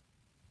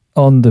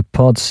on the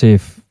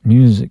Podsafe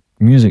music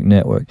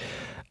network,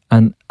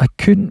 and I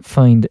couldn't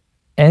find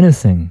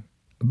anything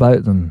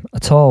about them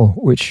at all,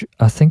 which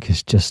I think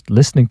is just,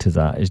 listening to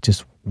that is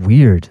just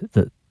weird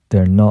that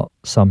they're not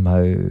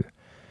somehow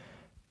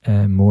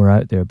more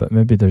out there. But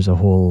maybe there's a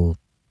whole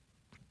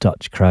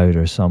Dutch crowd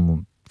or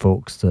some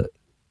folks that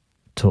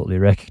totally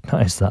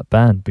recognise that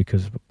band,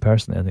 because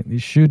personally I think they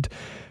should.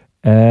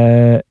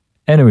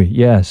 Anyway,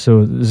 yeah,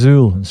 so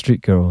Zool and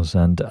Street Girls,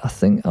 and I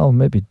think I'll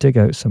maybe dig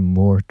out some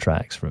more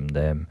tracks from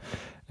them.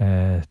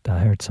 I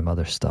heard some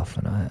other stuff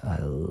and I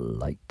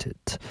liked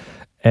it.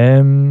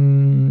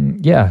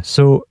 Yeah,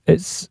 so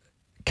it's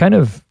kind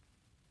of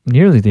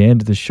nearly the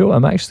end of the show.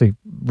 I'm actually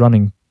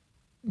running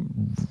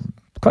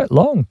quite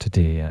long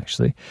today,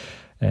 actually.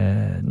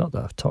 Not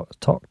that I've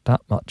talked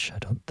that much, I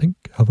don't think.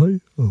 Have I?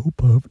 I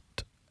hope I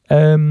haven't.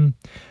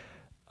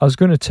 I was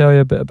going to tell you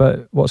a bit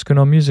about what's going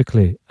on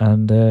musically,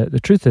 and the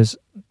truth is,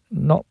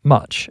 not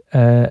much.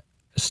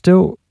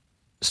 Still,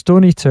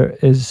 Stone Eater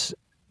is...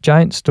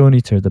 Giant Stone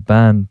Eater, the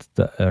band,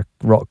 the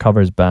rock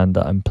covers band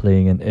that I'm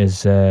playing in,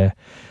 is...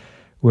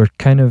 we're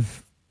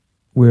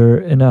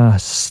in a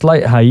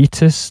slight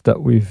hiatus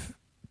that we've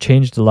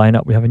changed the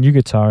lineup. We have a new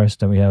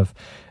guitarist and we have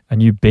a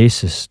new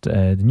bassist.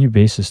 The new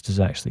bassist is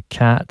actually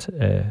Kat.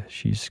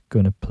 She's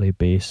going to play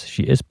bass.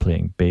 She is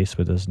playing bass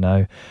with us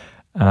now.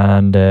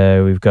 And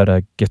we've got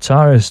a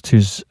guitarist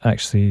who's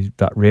actually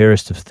that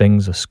rarest of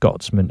things, a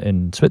Scotsman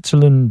in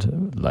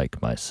Switzerland,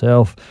 like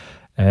myself.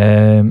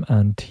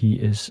 And he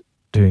is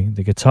doing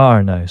the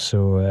guitar now.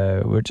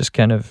 So we're just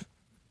kind of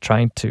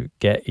trying to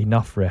get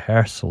enough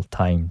rehearsal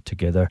time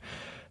together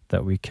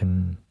that we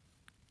can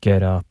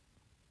get a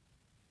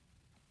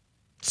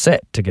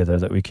set together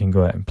that we can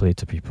go out and play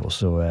to people.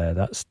 So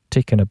that's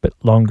taken a bit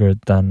longer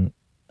than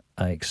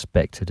I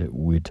expected it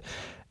would.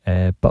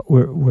 But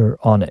we're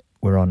on it.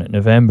 We're on it.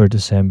 November,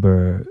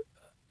 December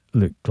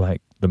look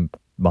like the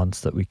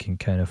months that we can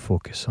kind of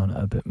focus on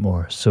it a bit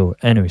more. So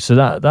anyway, so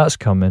that's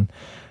coming.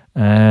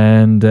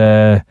 And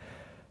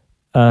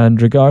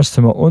regards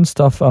to my own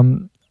stuff,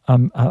 I'm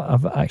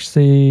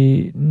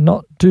actually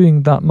not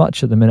doing that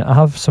much at the minute. I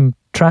have some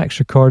tracks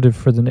recorded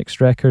for the next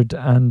record,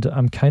 and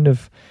I'm kind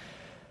of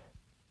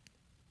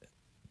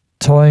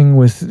toying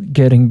with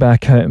getting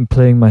back out and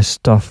playing my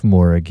stuff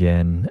more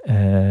again,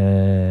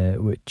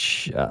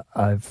 which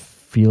I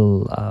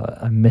feel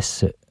I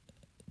miss it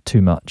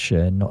too much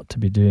not to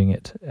be doing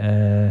it.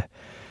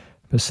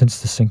 But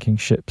since the Sinking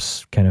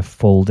Ships kind of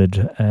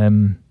folded,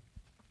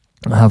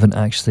 I haven't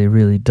actually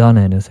really done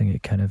anything.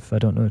 It kind of, I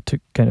don't know,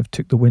 took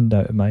the wind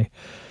out of my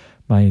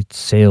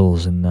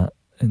sails in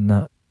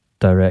that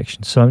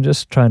direction. So I'm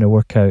just trying to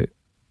work out.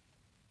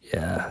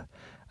 Yeah,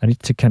 I need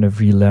to kind of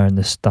relearn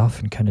this stuff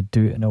and kind of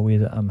do it in a way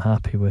that I'm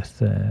happy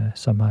with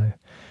somehow.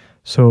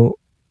 So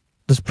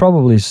there's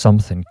probably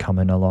something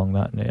coming along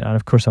that, and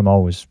of course I'm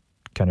always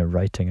kind of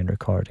writing and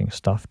recording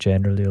stuff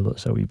generally, although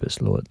it's a wee bit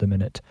slow at the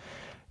minute.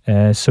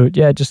 So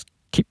yeah, just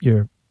keep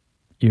your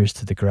ears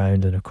to the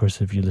ground, and of course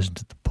if you listen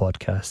to the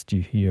podcast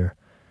you hear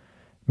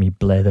me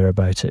blether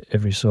about it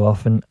every so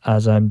often,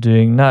 as I'm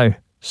doing now.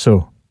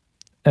 So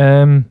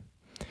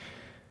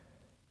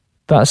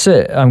that's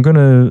it. I'm going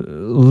to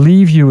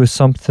leave you with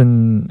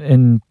something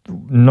in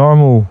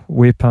normal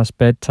way past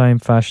bedtime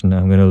fashion.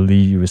 I'm going to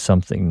leave you with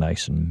something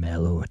nice and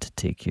mellow to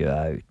take you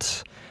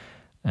out.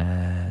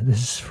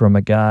 This is from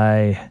a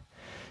guy,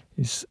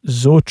 it's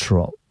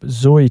Zoetrope.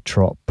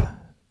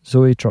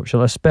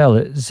 Shall I spell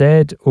it?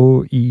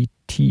 Zoetrope.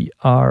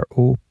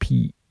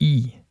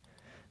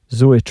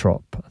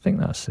 Zoetrope. I think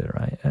that's it,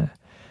 right?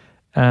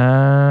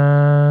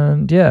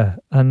 And yeah,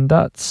 and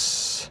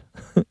that's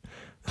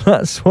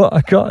what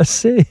I gotta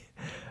say.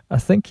 I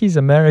think he's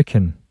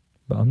American,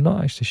 but I'm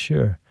not actually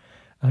sure.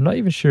 I'm not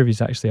even sure if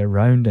he's actually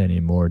around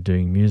anymore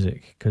doing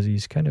music, because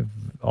he's kind of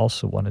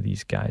also one of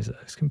these guys that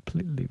has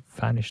completely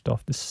vanished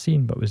off the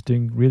scene, but was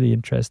doing really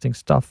interesting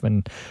stuff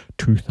in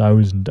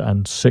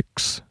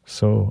 2006.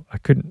 So I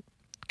couldn't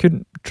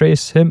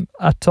trace him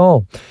at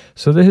all.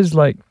 So this is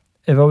like,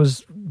 if I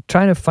was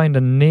trying to find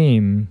a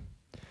name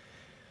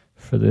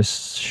for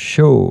this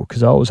show,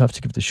 because I always have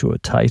to give the show a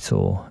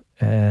title,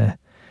 it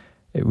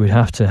would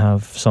have to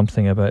have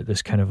something about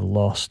this kind of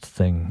lost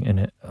thing in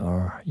it,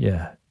 or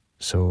yeah.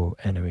 So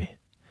anyway,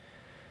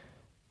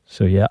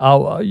 so yeah,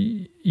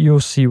 you'll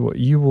see what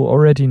you will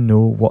already know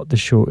what the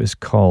show is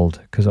called,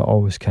 because I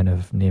always kind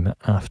of name it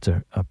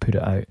after I put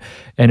it out.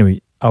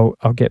 Anyway, I'll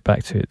get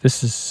back to it.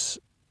 This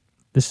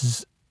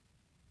is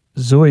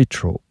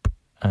Zoetrope,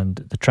 and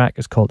the track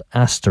is called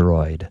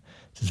Asteroid.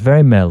 It's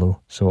very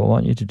mellow, so what I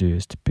want you to do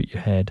is to put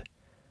your head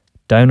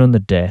down on the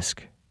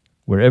desk,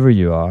 wherever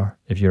you are.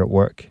 If you're at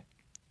work,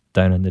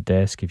 down on the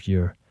desk. If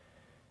you're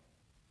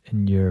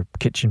in your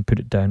kitchen, put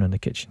it down on the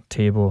kitchen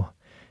table.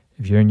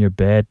 If you're in your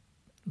bed,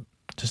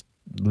 just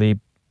lay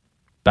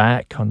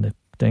back on the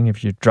thing.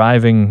 If you're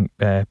driving,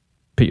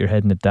 put your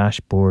head in the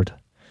dashboard.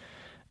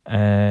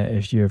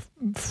 If you're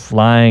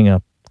flying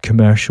a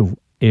commercial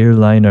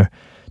airliner,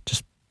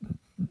 just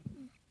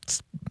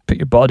put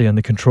your body on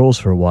the controls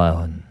for a while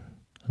and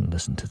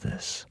listen to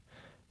this.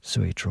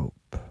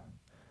 Zoetrope,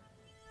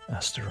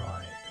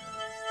 Asteroid.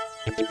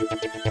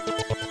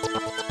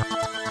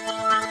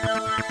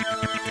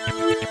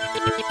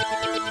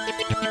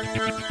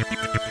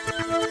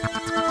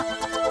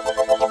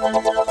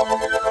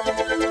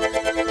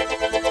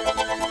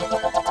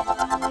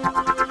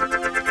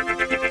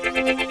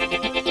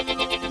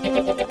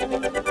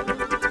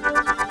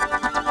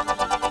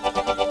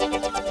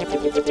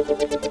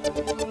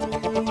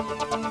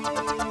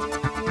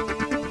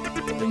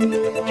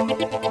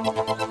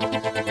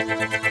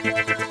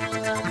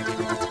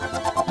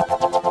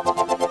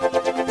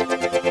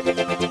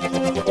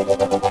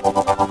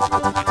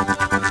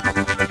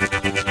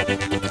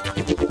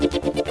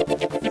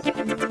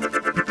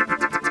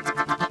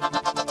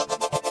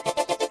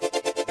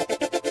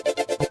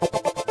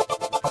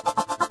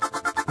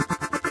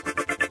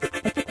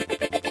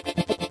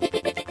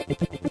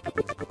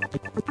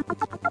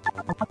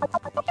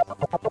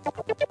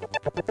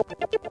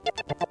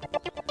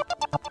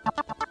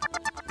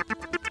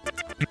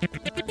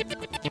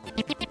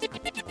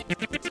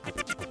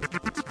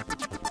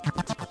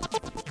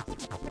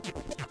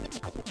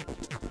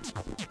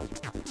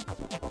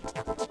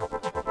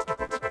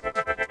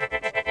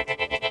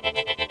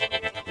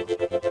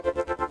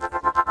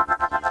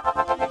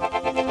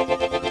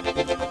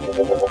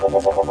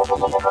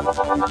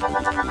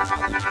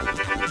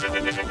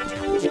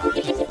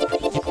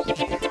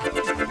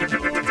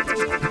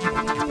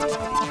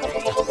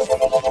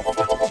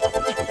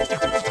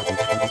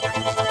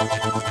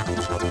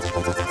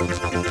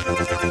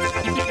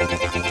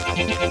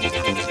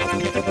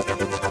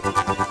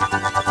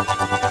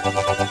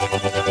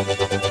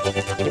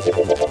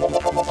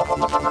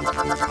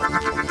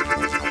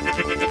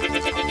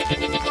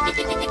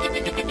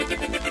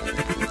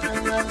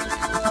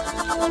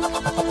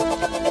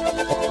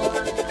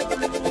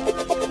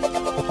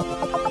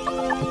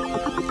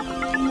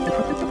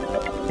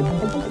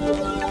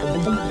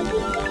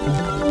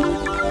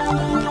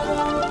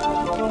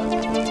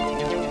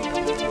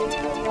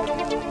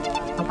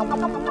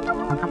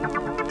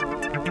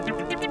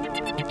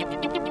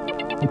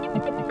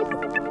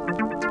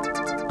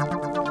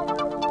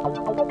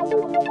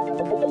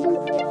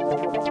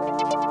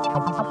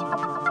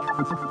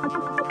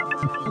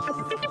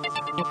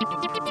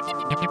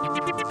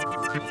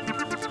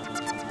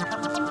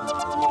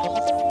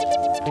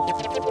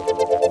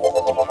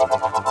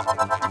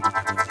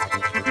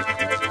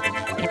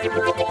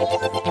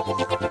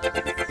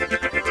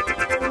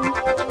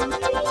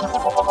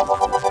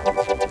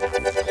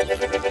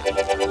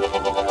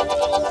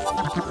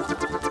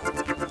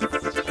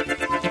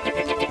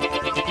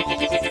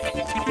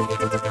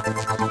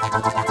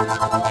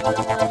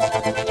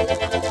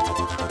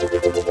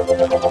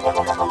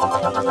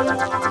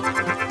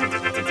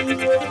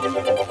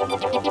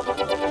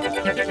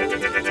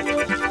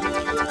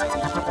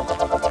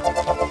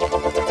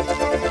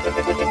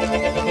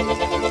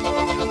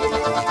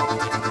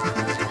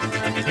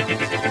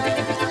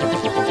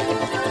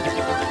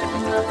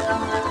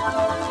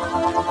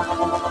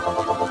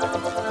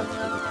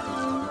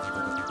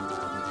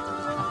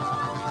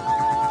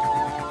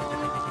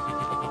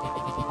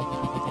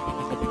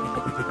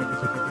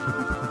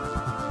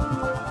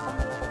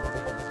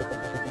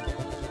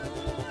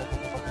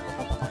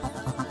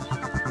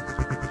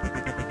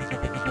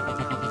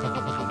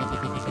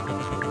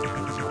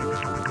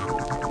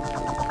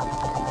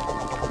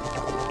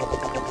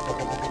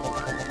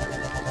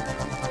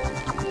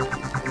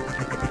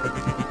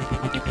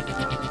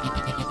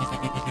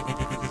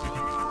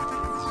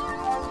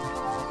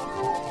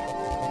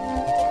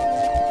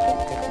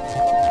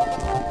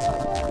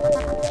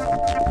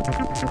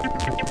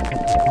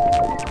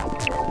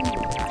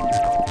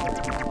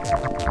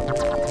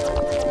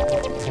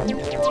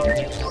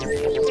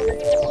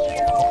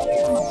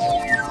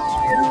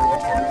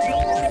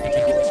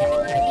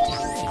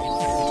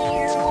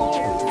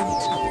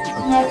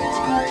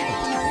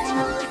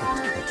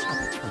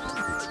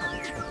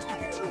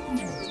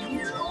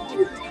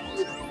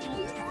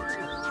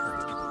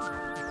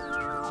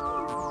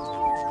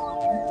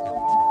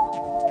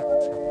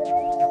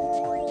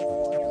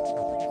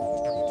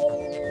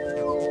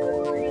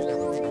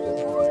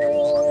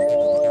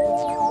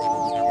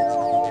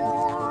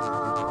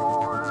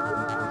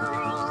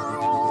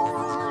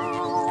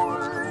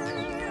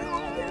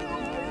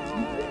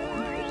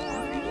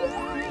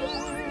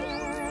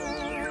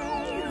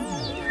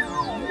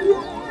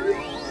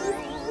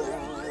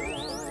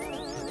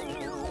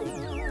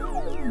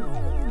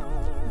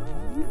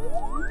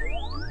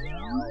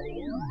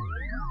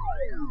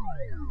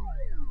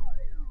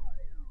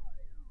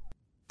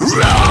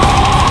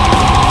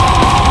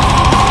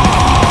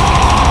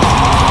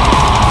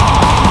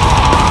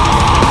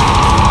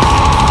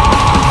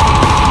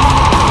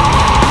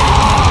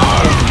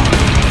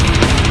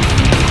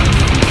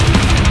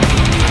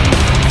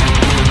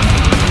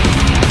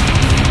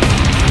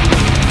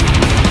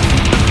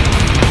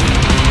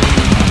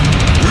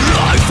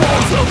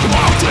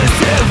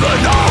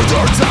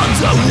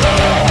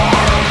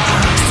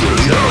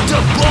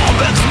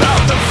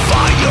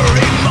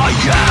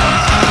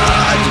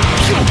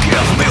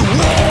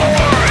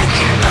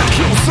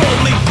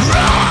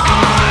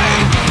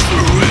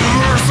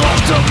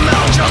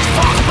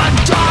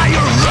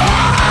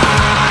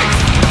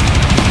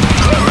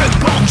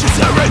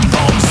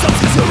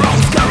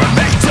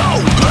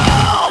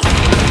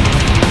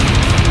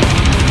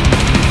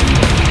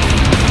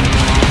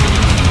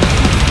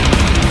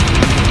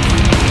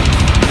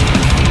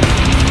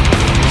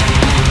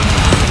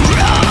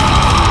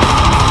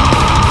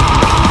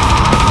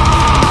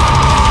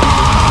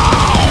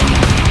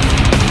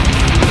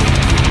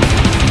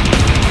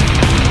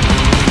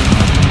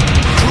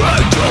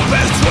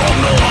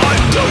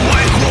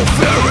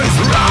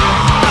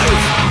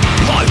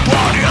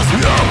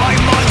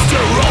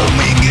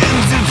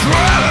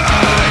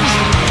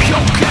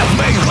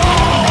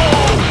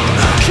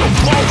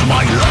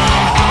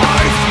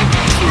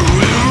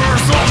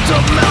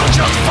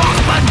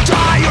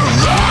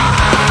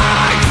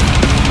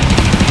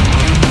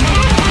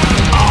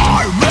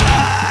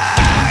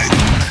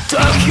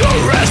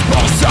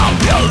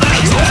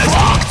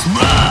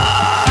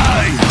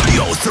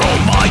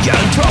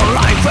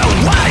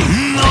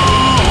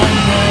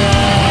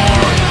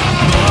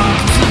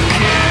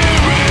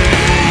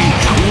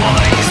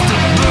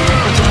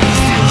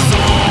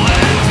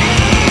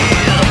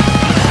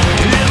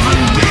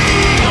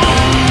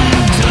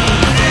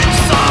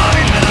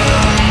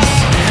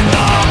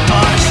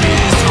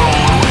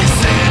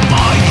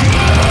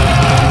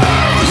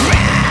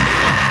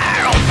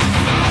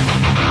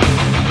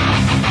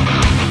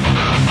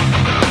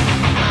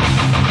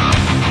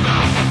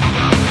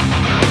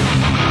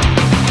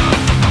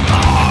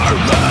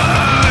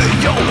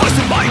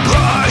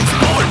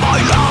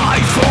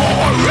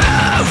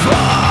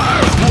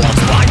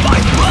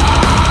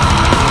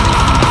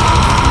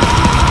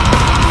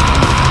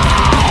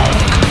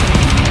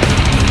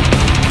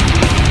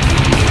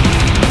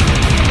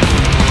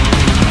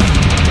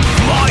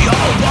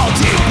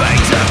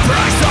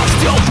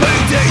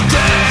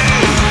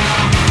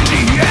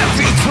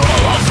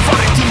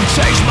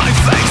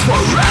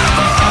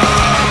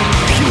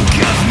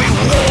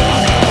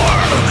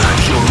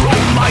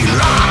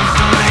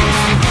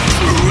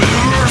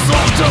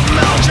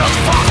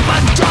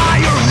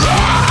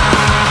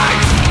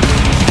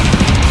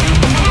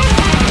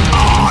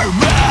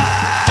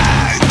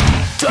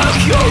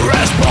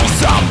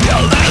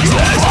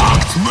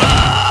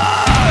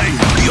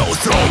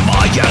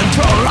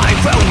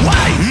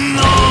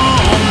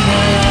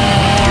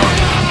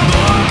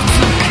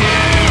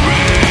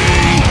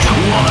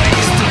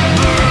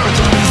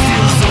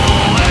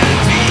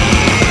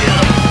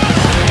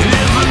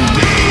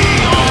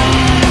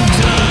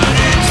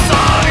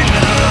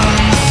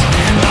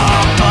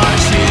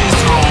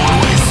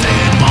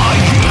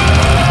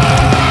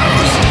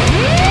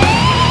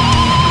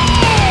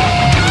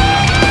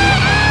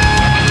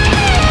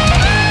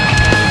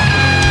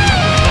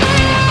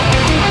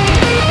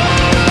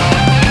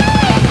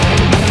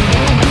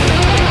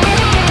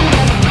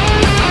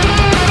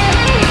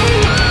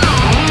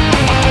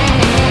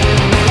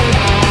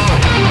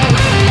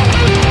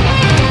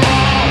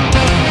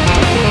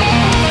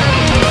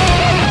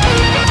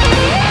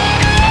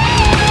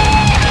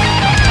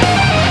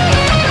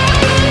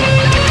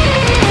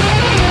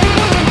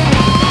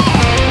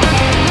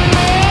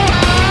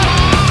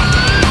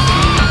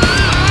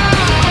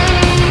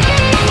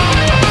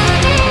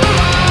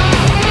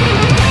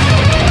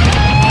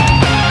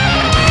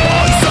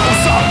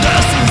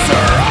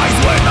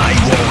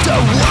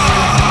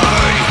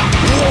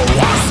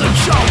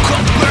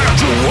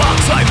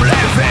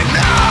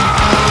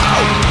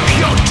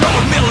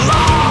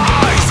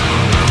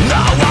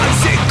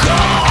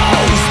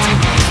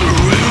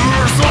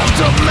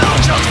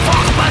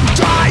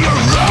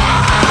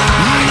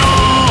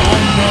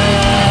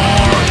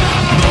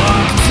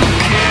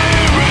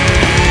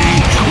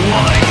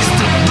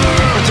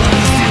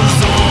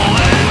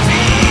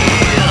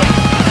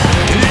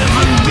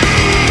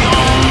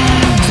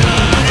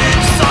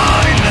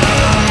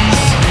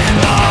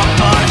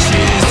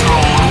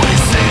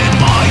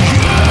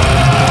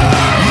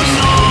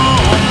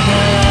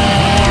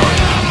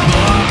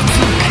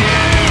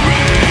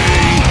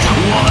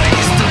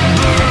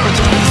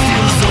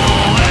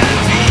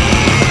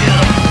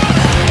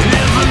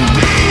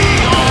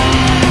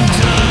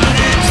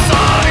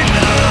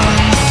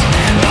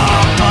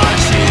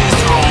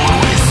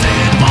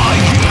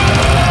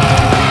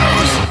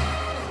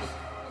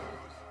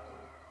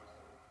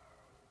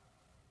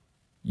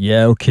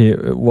 Yeah, okay,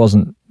 it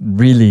wasn't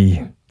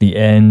really the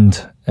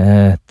end.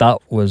 That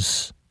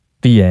was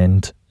the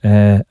end.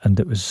 And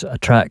it was a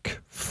track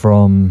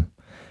from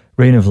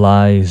Rain of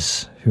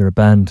Lies, who are a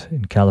band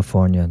in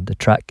California. And the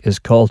track is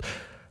called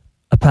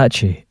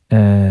Apache.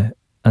 And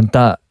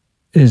that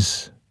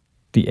is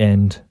the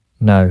end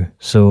now.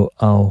 So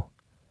I'll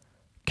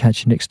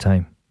catch you next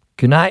time.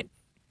 Good night.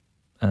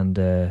 And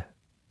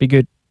be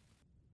good.